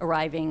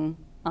arriving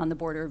on the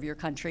border of your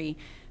country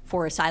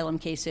for asylum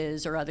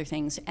cases or other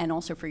things, and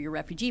also for your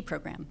refugee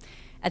program.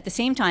 At the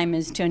same time,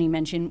 as Tony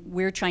mentioned,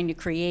 we're trying to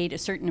create a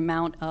certain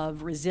amount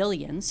of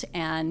resilience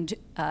and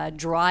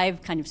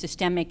drive kind of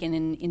systemic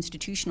and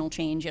institutional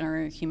change in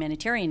our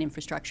humanitarian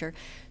infrastructure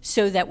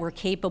so that we're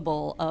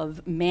capable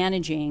of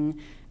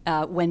managing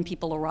when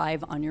people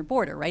arrive on your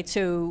border, right?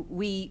 So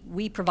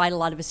we provide a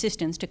lot of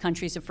assistance to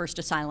countries of first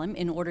asylum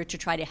in order to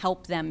try to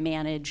help them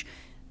manage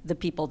the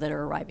people that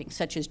are arriving,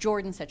 such as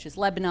Jordan, such as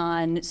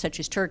Lebanon, such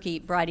as Turkey, a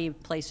variety of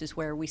places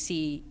where we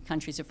see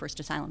countries of first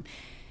asylum.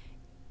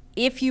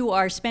 If you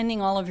are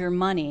spending all of your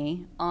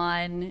money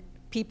on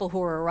people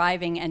who are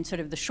arriving and sort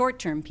of the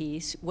short-term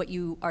piece, what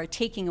you are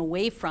taking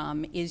away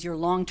from is your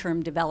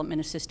long-term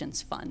development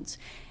assistance funds.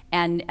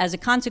 And as a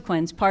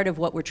consequence, part of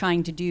what we're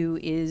trying to do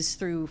is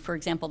through, for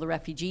example, the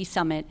Refugee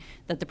Summit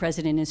that the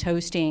President is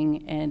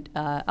hosting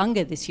at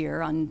UNGA this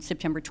year on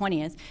September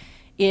 20th,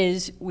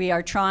 is we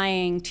are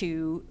trying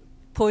to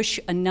push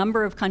a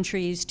number of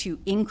countries to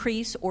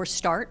increase or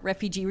start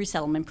refugee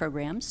resettlement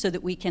programs so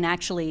that we can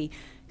actually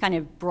kind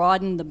of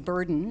broaden the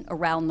burden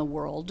around the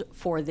world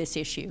for this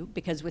issue,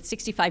 because with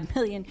 65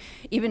 million,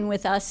 even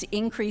with us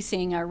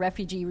increasing our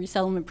refugee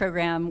resettlement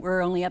program,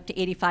 we're only up to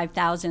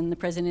 85,000. The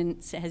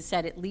president has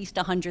said at least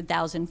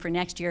 100,000 for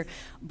next year,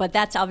 but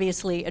that's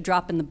obviously a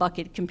drop in the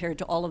bucket compared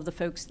to all of the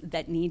folks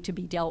that need to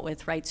be dealt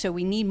with, right? So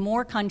we need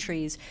more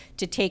countries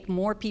to take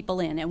more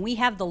people in, and we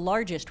have the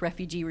largest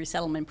refugee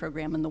resettlement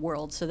program in the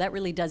world, so that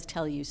really does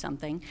tell you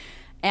something.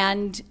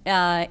 And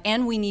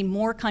we need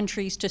more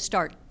countries to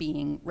start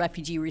being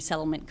refugee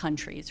resettlement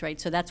countries, right?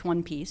 So that's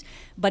one piece.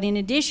 But in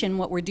addition,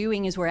 what we're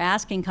doing is we're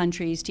asking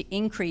countries to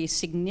increase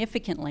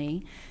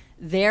significantly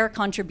their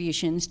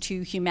contributions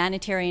to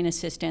humanitarian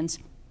assistance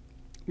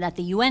that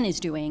the UN is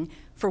doing,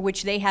 for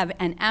which they have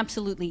an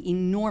absolutely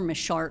enormous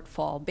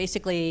shortfall,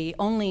 basically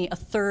only a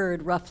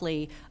third,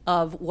 roughly,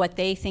 of what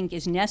they think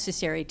is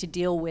necessary to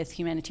deal with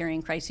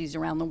humanitarian crises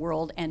around the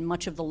world, and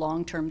much of the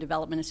long-term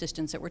development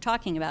assistance that we're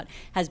talking about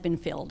has been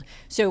filled.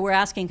 So we're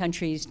asking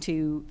countries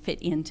to fit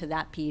into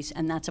that piece,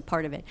 and that's a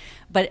part of it.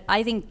 But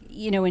I think,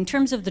 you know, in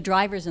terms of the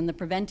drivers and the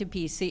preventive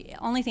piece, the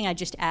only thing I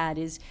just add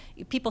is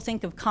people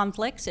think of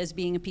conflicts as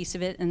being a piece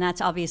of it, and that's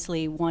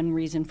obviously one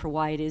reason for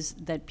why it is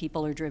that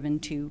people are driven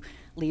to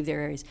leave their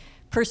areas.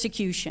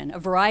 Persecution, a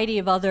variety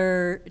of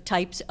other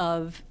types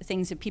of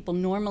things that people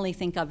normally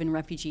think of in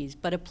refugees,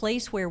 but a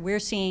place where we're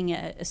seeing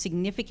a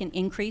significant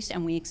increase,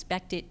 and we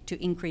expect it to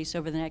increase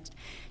over the next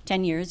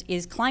 10 years,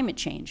 is climate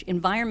change,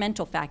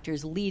 environmental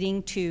factors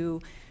leading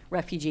to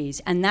refugees.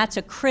 And that's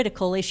a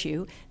critical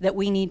issue that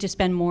we need to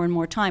spend more and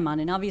more time on.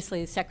 And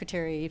obviously the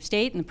Secretary of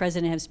State and the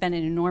President have spent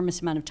an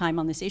enormous amount of time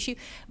on this issue,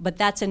 but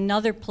that's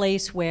another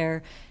place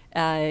where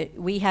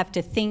we have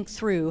to think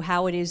through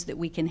how it is that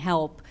we can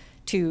help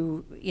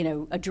to, you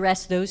know,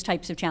 address those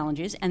types of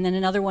challenges. And then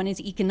another one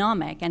is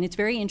economic. And it's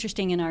very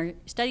interesting in our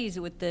studies,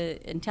 what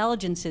the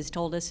intelligence has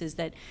told us is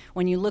that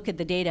when you look at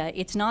the data,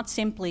 it's not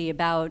simply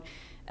about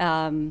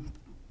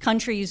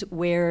countries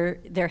where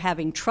they're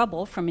having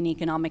trouble from an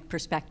economic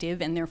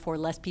perspective and therefore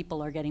less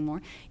people are getting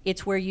more.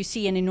 It's where you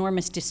see an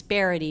enormous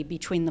disparity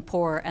between the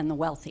poor and the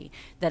wealthy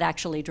that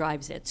actually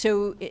drives it.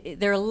 So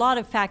there are a lot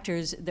of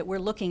factors that we're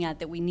looking at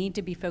that we need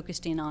to be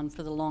focused in on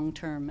for the long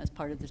term as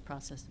part of this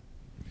process.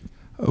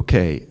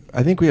 Okay,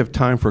 I think we have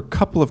time for a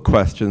couple of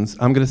questions.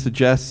 I'm going to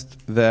suggest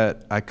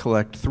that I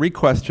collect 3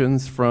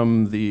 questions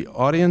from the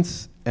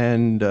audience,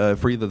 and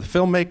for either the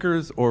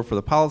filmmakers or for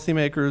the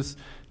policymakers,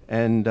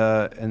 and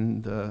I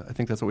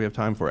think that's what we have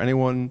time for.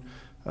 Anyone?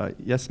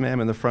 Yes, ma'am,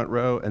 in the front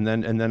row, and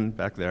then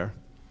back there.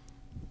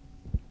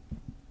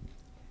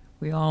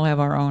 We all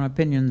have our own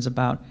opinions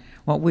about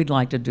what we'd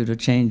like to do to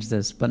change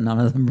this, but none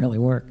of them really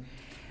work.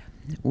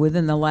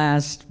 Within the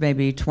last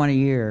maybe 20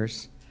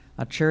 years,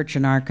 a church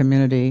in our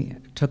community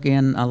took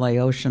in a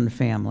Laotian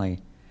family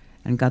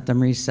and got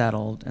them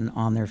resettled and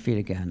on their feet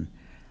again.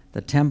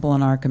 The temple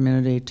in our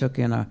community took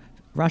in a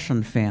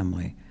Russian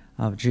family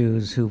of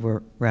Jews who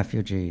were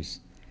refugees.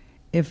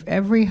 If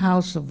every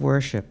house of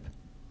worship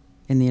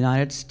in the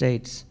United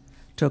States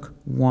took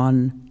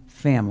one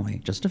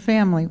family, just a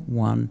family,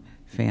 one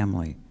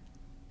family,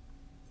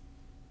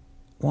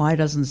 why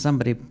doesn't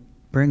somebody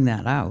bring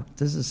that out?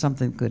 This is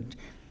something that could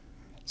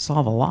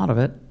solve a lot of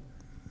it.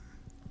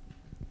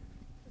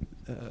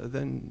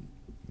 Then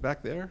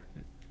back there,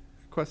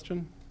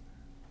 question?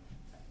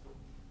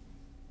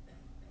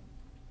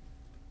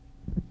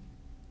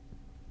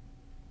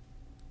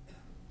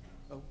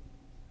 Oh,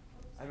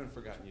 I haven't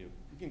forgotten you.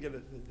 You can give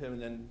it to him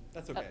and then,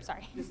 that's okay. Oh,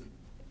 sorry.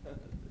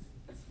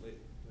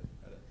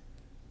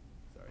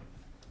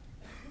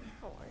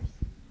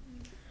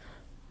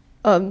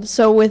 Sorry.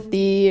 So with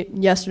the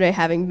yesterday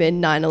having been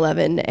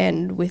 9/11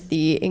 and with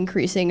the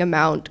increasing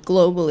amount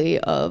globally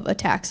of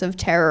attacks of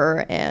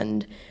terror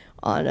and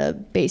on a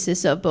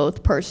basis of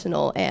both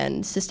personal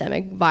and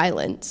systemic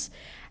violence,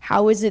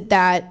 how is it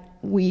that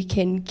we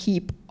can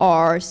keep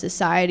our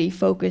society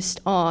focused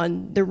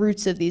on the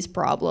roots of these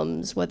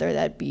problems, whether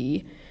that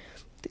be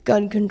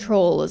gun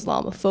control,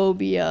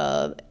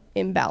 Islamophobia,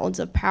 imbalance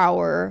of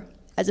power,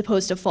 as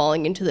opposed to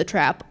falling into the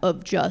trap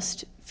of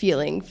just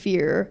feeling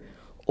fear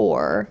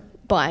or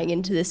buying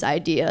into this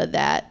idea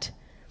that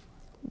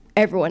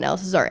everyone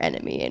else is our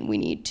enemy and we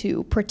need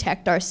to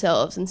protect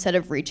ourselves instead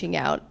of reaching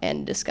out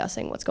and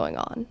discussing what's going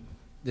on?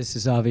 This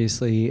is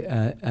obviously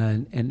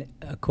a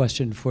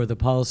question for the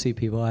policy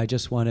people. I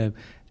just want to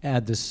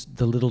add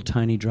the little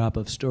tiny drop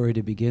of story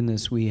to begin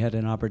this. We had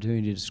an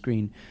opportunity to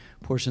screen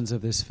portions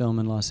of this film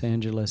in Los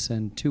Angeles,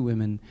 and 2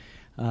 women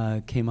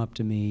came up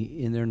to me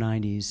in their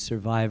 90s,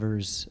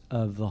 survivors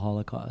of the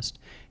Holocaust,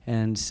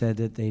 and said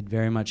that they'd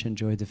very much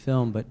enjoyed the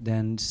film, but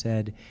then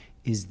said,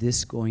 is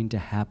this going to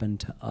happen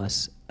to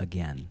us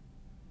again?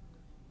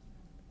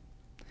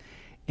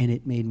 And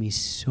it made me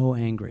so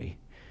angry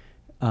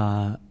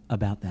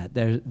about that.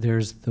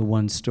 There's the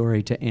one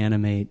story to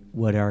animate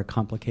what are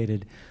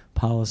complicated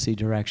policy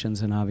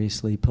directions and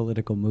obviously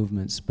political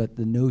movements, but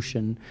the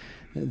notion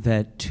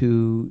that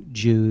 2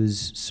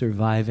 Jews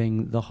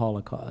surviving the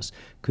Holocaust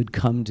could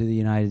come to the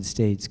United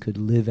States, could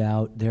live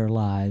out their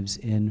lives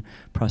in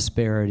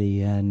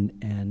prosperity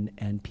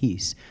and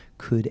peace,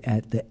 could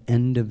at the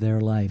end of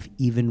their life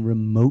even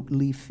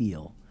remotely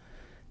feel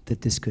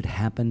that this could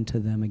happen to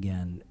them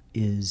again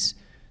is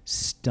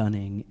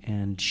stunning,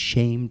 and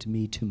shamed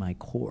me to my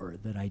core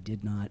that I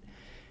did not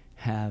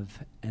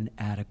have an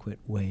adequate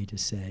way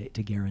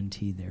to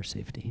guarantee their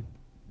safety.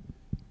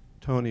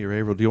 Tony or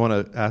Averill, do you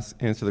want to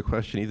answer the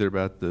question either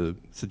about the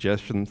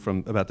suggestion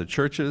about the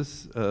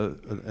churches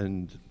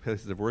and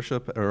places of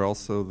worship, or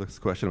also this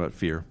question about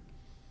fear?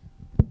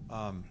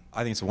 I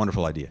think it's a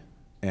wonderful idea.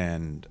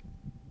 And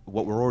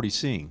what we're already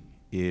seeing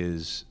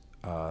is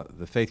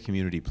the faith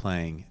community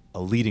playing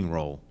a leading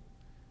role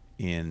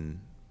in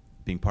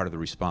being part of the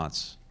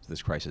response to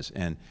this crisis.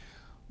 And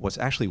what's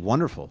actually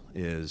wonderful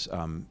is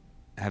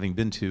having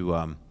been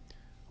to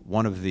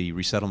one of the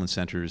resettlement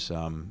centers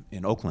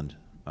in Oakland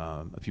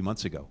a few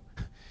months ago.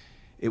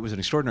 It was an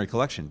extraordinary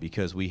collection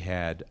because we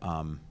had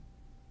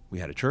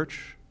a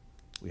church,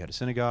 we had a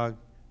synagogue,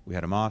 we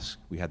had a mosque,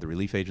 we had the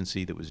relief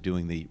agency that was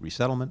doing the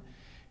resettlement,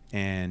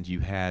 and you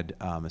had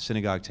a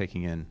synagogue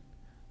taking in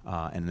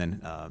and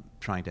then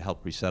trying to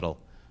help resettle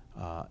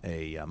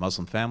a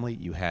Muslim family.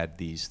 You had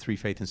these three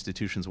faith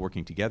institutions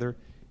working together.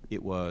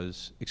 It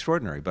was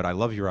extraordinary, but I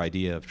love your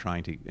idea of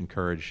trying to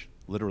encourage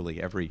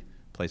literally every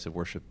place of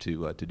worship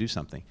to do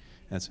something.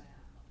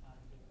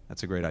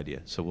 That's a great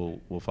idea.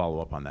 So we'll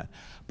follow up on that.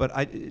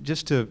 But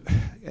just to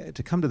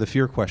come to the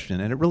fear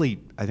question, and it really,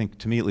 I think,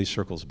 to me at least,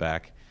 circles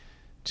back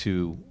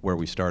to where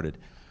we started.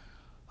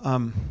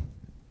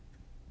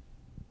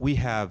 We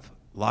have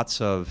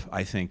lots of,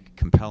 I think,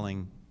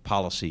 compelling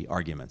policy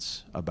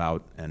arguments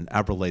about, and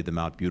Avril laid them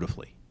out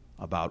beautifully,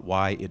 about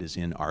why it is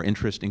in our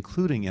interest,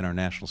 including in our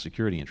national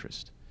security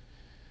interest,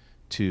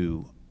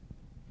 to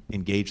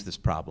engage this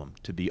problem,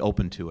 to be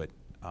open to it,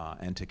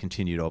 and to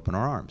continue to open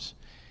our arms.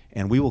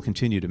 And we will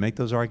continue to make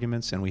those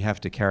arguments, and we have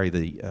to carry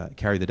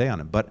the day on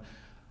them. But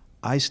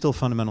I still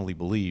fundamentally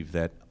believe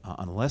that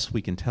unless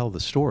we can tell the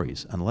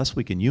stories, unless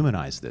we can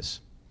humanize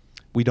this,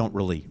 we don't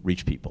really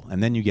reach people.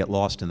 And then you get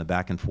lost in the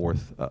back and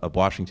forth of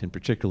Washington,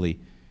 particularly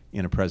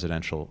in a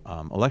presidential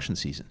election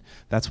season.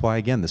 That's why,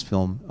 again, this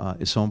film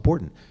is so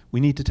important. We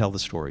need to tell the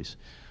stories.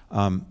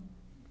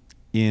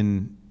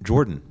 In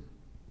Jordan,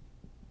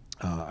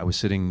 I was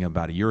sitting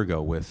about a year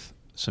ago with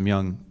some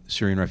young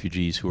Syrian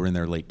refugees who were in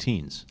their late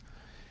teens.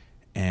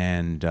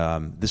 And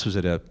this was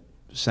at a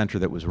center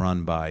that was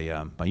run by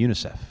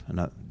UNICEF,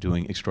 and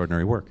doing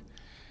extraordinary work.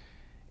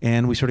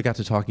 And we sort of got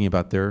to talking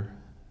about their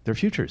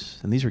futures.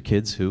 And these are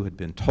kids who had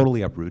been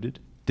totally uprooted,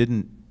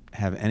 didn't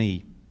have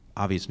any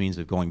obvious means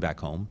of going back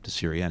home to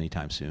Syria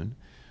anytime soon,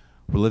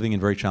 were living in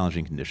very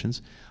challenging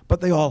conditions,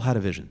 but they all had a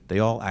vision. They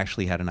all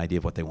actually had an idea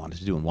of what they wanted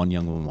to do. And one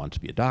young woman wanted to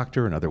be a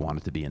doctor, another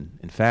wanted to be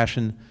in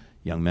fashion,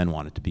 young men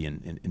wanted to be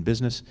in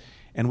business.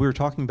 And we were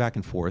talking back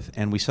and forth,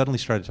 and we suddenly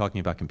started talking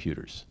about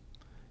computers.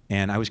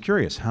 And I was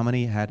curious how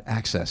many had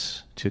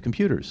access to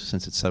computers,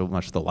 since it's so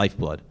much the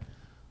lifeblood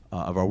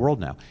of our world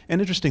now.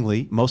 And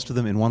interestingly, most of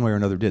them in one way or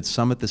another did.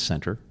 Some at the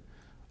center,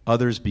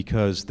 others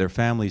because their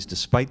families,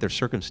 despite their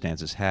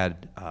circumstances,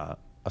 had a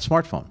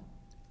smartphone,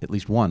 at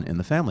least one in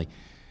the family.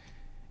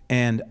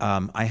 And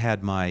I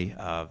had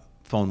my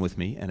phone with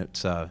me, and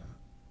it's an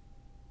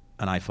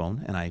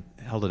iPhone, and I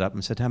held it up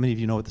and said, how many of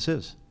you know what this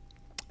is?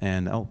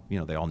 And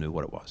they all knew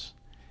what it was.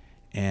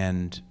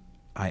 And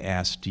I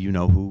asked, do you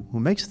know who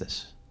makes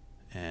this?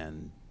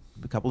 And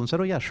a couple of them said,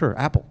 oh yeah, sure,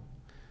 Apple.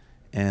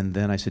 And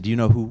then I said, do you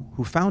know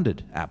who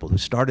founded Apple, who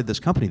started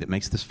this company that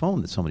makes this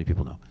phone that so many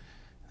people know?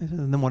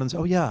 And then one of them said,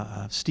 oh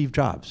yeah, Steve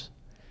Jobs.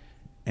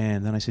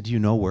 And then I said, do you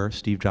know where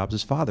Steve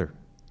Jobs' father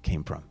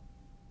came from?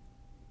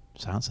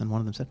 Silence, and one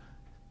of them said,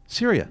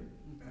 Syria.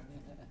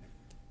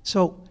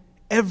 So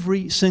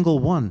every single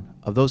one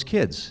of those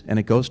kids, and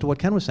it goes to what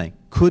Ken was saying,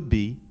 could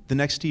be the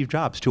next Steve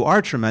Jobs, to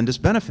our tremendous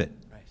benefit.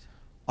 Right.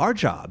 Our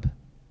job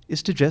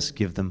is to just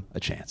give them a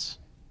chance.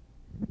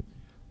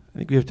 I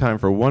think we have time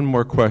for one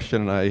more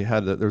question,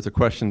 and there was a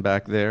question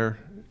back there.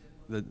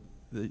 Can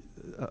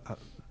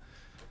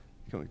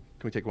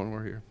we take one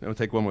more here? No, we'll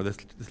take one more.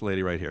 This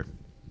lady right here.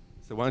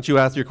 So why don't you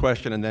ask your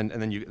question, and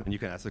then you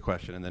can ask the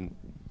question, and then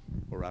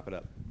we'll wrap it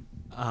up.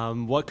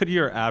 What could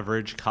your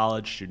average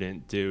college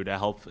student do to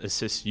help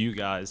assist you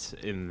guys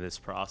in this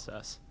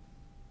process?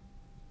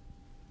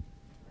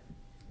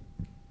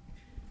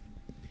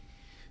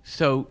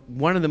 So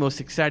one of the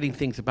most exciting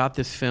things about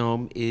this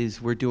film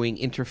is we're doing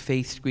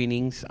interfaith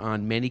screenings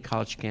on many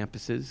college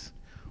campuses,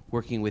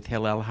 working with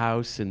Hillel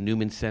House and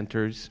Newman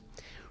Centers,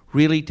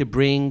 really to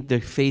bring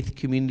the faith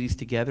communities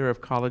together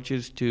of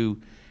colleges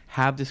to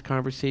have this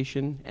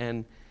conversation,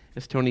 and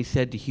as Tony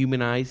said, to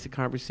humanize the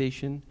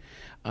conversation.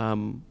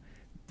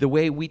 The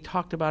way we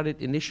talked about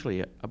it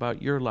initially,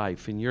 about your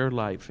life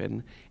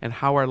and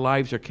how our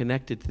lives are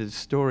connected to the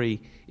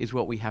story, is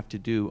what we have to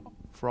do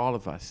for all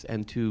of us,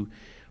 and to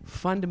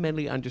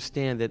fundamentally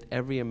understand that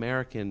every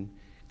American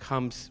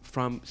comes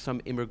from some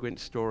immigrant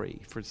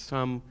story, for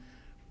some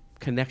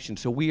connection.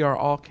 So we are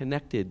all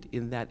connected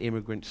in that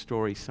immigrant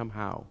story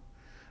somehow.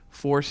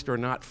 Forced or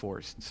not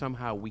forced,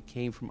 somehow we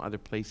came from other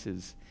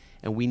places,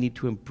 and we need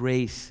to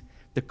embrace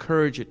the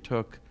courage it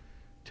took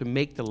to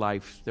make the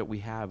life that we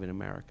have in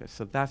America.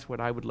 So that's what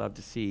I would love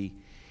to see,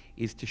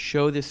 is to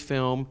show this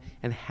film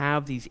and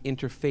have these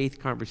interfaith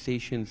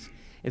conversations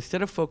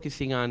instead of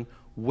focusing on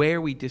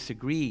where we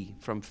disagree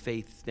from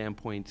faith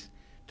standpoints,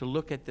 to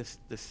look at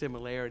the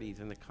similarities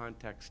and the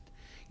context.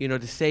 You know,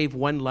 to save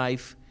one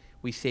life,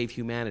 we save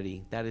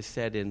humanity. That is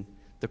said in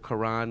the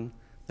Quran,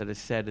 that is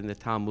said in the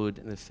Talmud,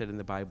 and is said in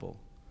the Bible.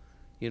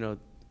 You know,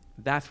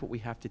 that's what we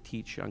have to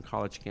teach on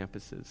college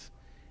campuses.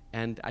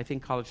 And I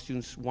think college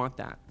students want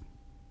that.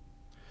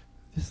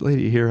 This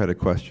lady here had a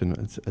question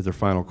as her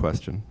final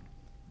question.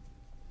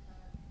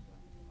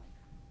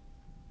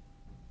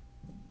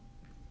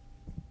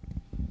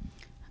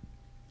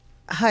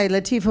 Hi,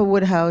 Latifah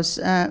Woodhouse.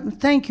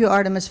 Thank you,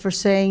 Artemis, for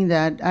saying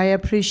that. I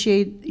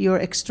appreciate your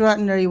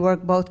extraordinary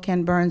work, both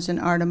Ken Burns and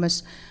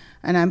Artemis.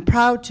 And I'm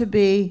proud to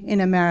be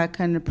an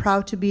American,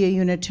 proud to be a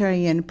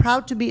Unitarian,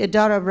 proud to be a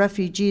daughter of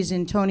refugees.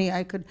 And Tony,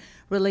 I could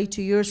relate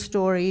to your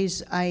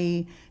stories.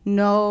 I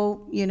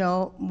know, you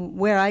know,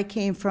 where I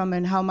came from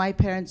and how my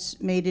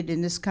parents made it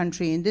in this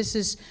country. And this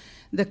is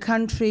the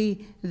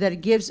country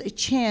that gives a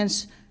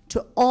chance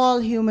to all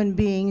human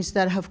beings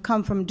that have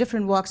come from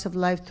different walks of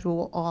life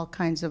through all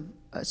kinds of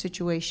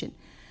situation.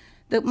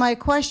 My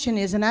question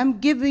is, and I'm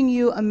giving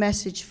you a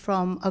message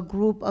from a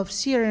group of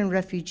Syrian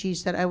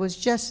refugees that I was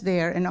just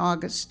there in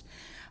August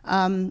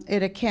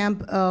at a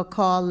camp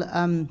called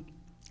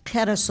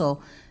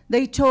Keraso.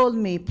 They told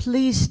me,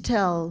 please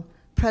tell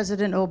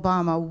President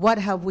Obama, what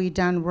have we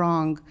done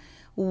wrong?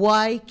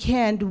 Why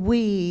can't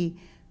we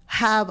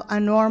have a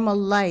normal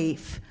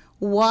life?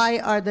 Why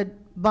are the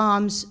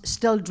bombs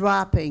still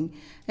dropping?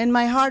 And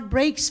my heart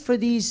breaks for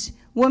these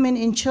women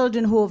and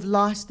children who have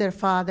lost their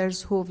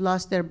fathers, who have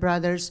lost their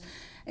brothers,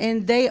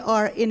 and they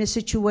are in a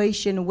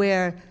situation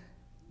where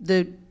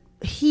the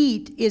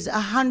heat is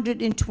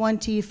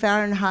 120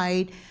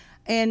 Fahrenheit,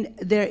 and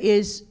there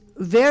is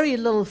very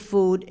little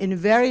food and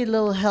very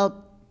little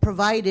help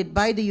provided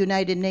by the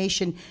United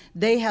Nations.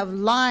 They have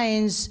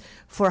lines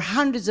for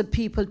hundreds of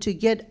people to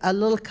get a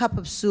little cup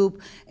of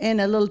soup and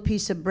a little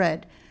piece of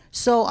bread.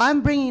 So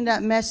I'm bringing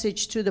that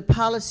message to the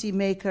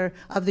policymaker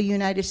of the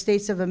United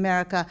States of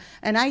America,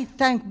 and I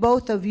thank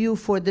both of you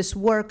for this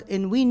work,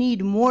 and we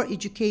need more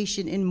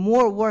education and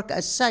more work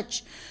as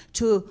such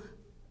to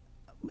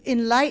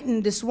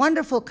enlighten this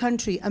wonderful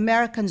country.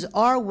 Americans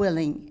are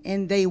willing,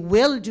 and they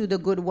will do the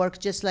good work,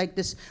 just like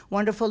this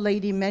wonderful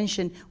lady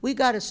mentioned. We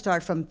got to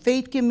start from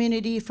faith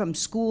community, from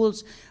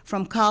schools,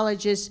 from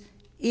colleges.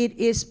 It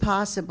is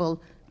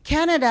possible.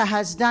 Canada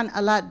has done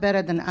a lot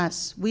better than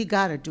us. We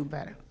got to do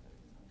better.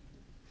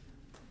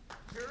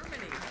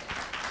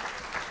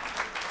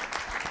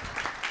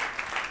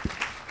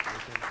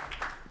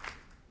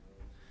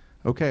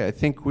 Okay, I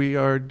think we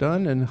are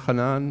done, and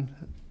Hanan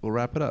will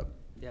wrap it up.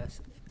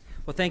 Yes.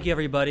 Well, thank you,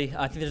 everybody.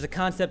 I think there's a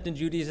concept in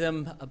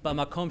Judaism,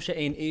 "B'makom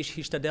she'ein ish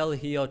hishtadel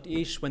hiyot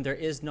ish." When there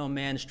is no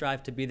man,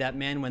 strive to be that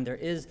man. When there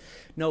is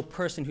no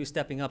person who's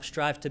stepping up,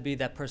 strive to be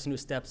that person who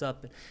steps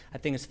up. I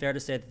think it's fair to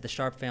say that the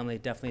Sharp family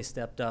definitely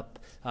stepped up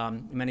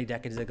many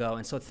decades ago.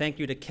 And so thank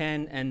you to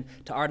Ken and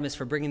to Artemis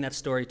for bringing that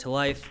story to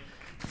life.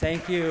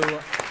 Thank you.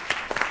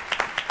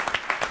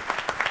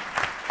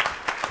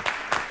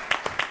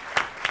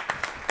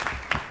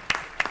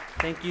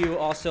 Thank you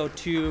also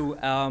to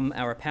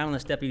our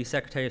panelist, Deputy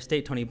Secretary of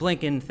State Tony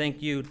Blinken.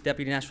 Thank you,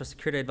 Deputy National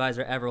Security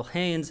Advisor Avril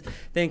Haines.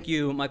 Thank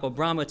you, Michael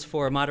Bromwitz,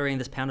 for moderating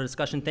this panel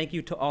discussion. Thank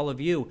you to all of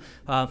you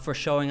for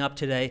showing up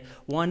today.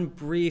 One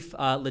brief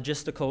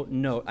logistical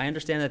note. I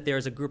understand that there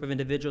is a group of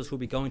individuals who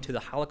will be going to the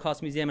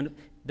Holocaust Museum, and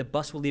the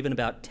bus will leave in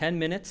about 10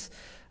 minutes.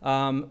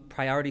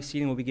 Priority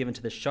seating will be given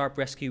to the Sharp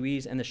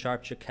rescuees and the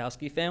Sharp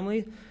Chakowski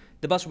family.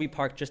 The bus will be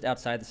parked just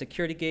outside the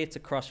security gates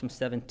across from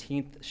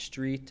 17th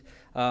Street.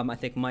 I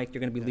think, Mike, you're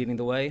going to be leading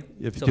the way.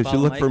 If So you follow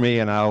look Mike. for me,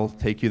 and I'll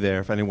take you there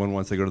if anyone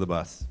wants to go to the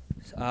bus.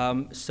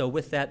 So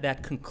with that,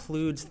 that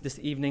concludes this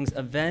evening's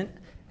event.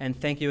 And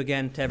thank you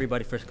again to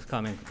everybody for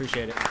coming.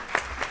 Appreciate it.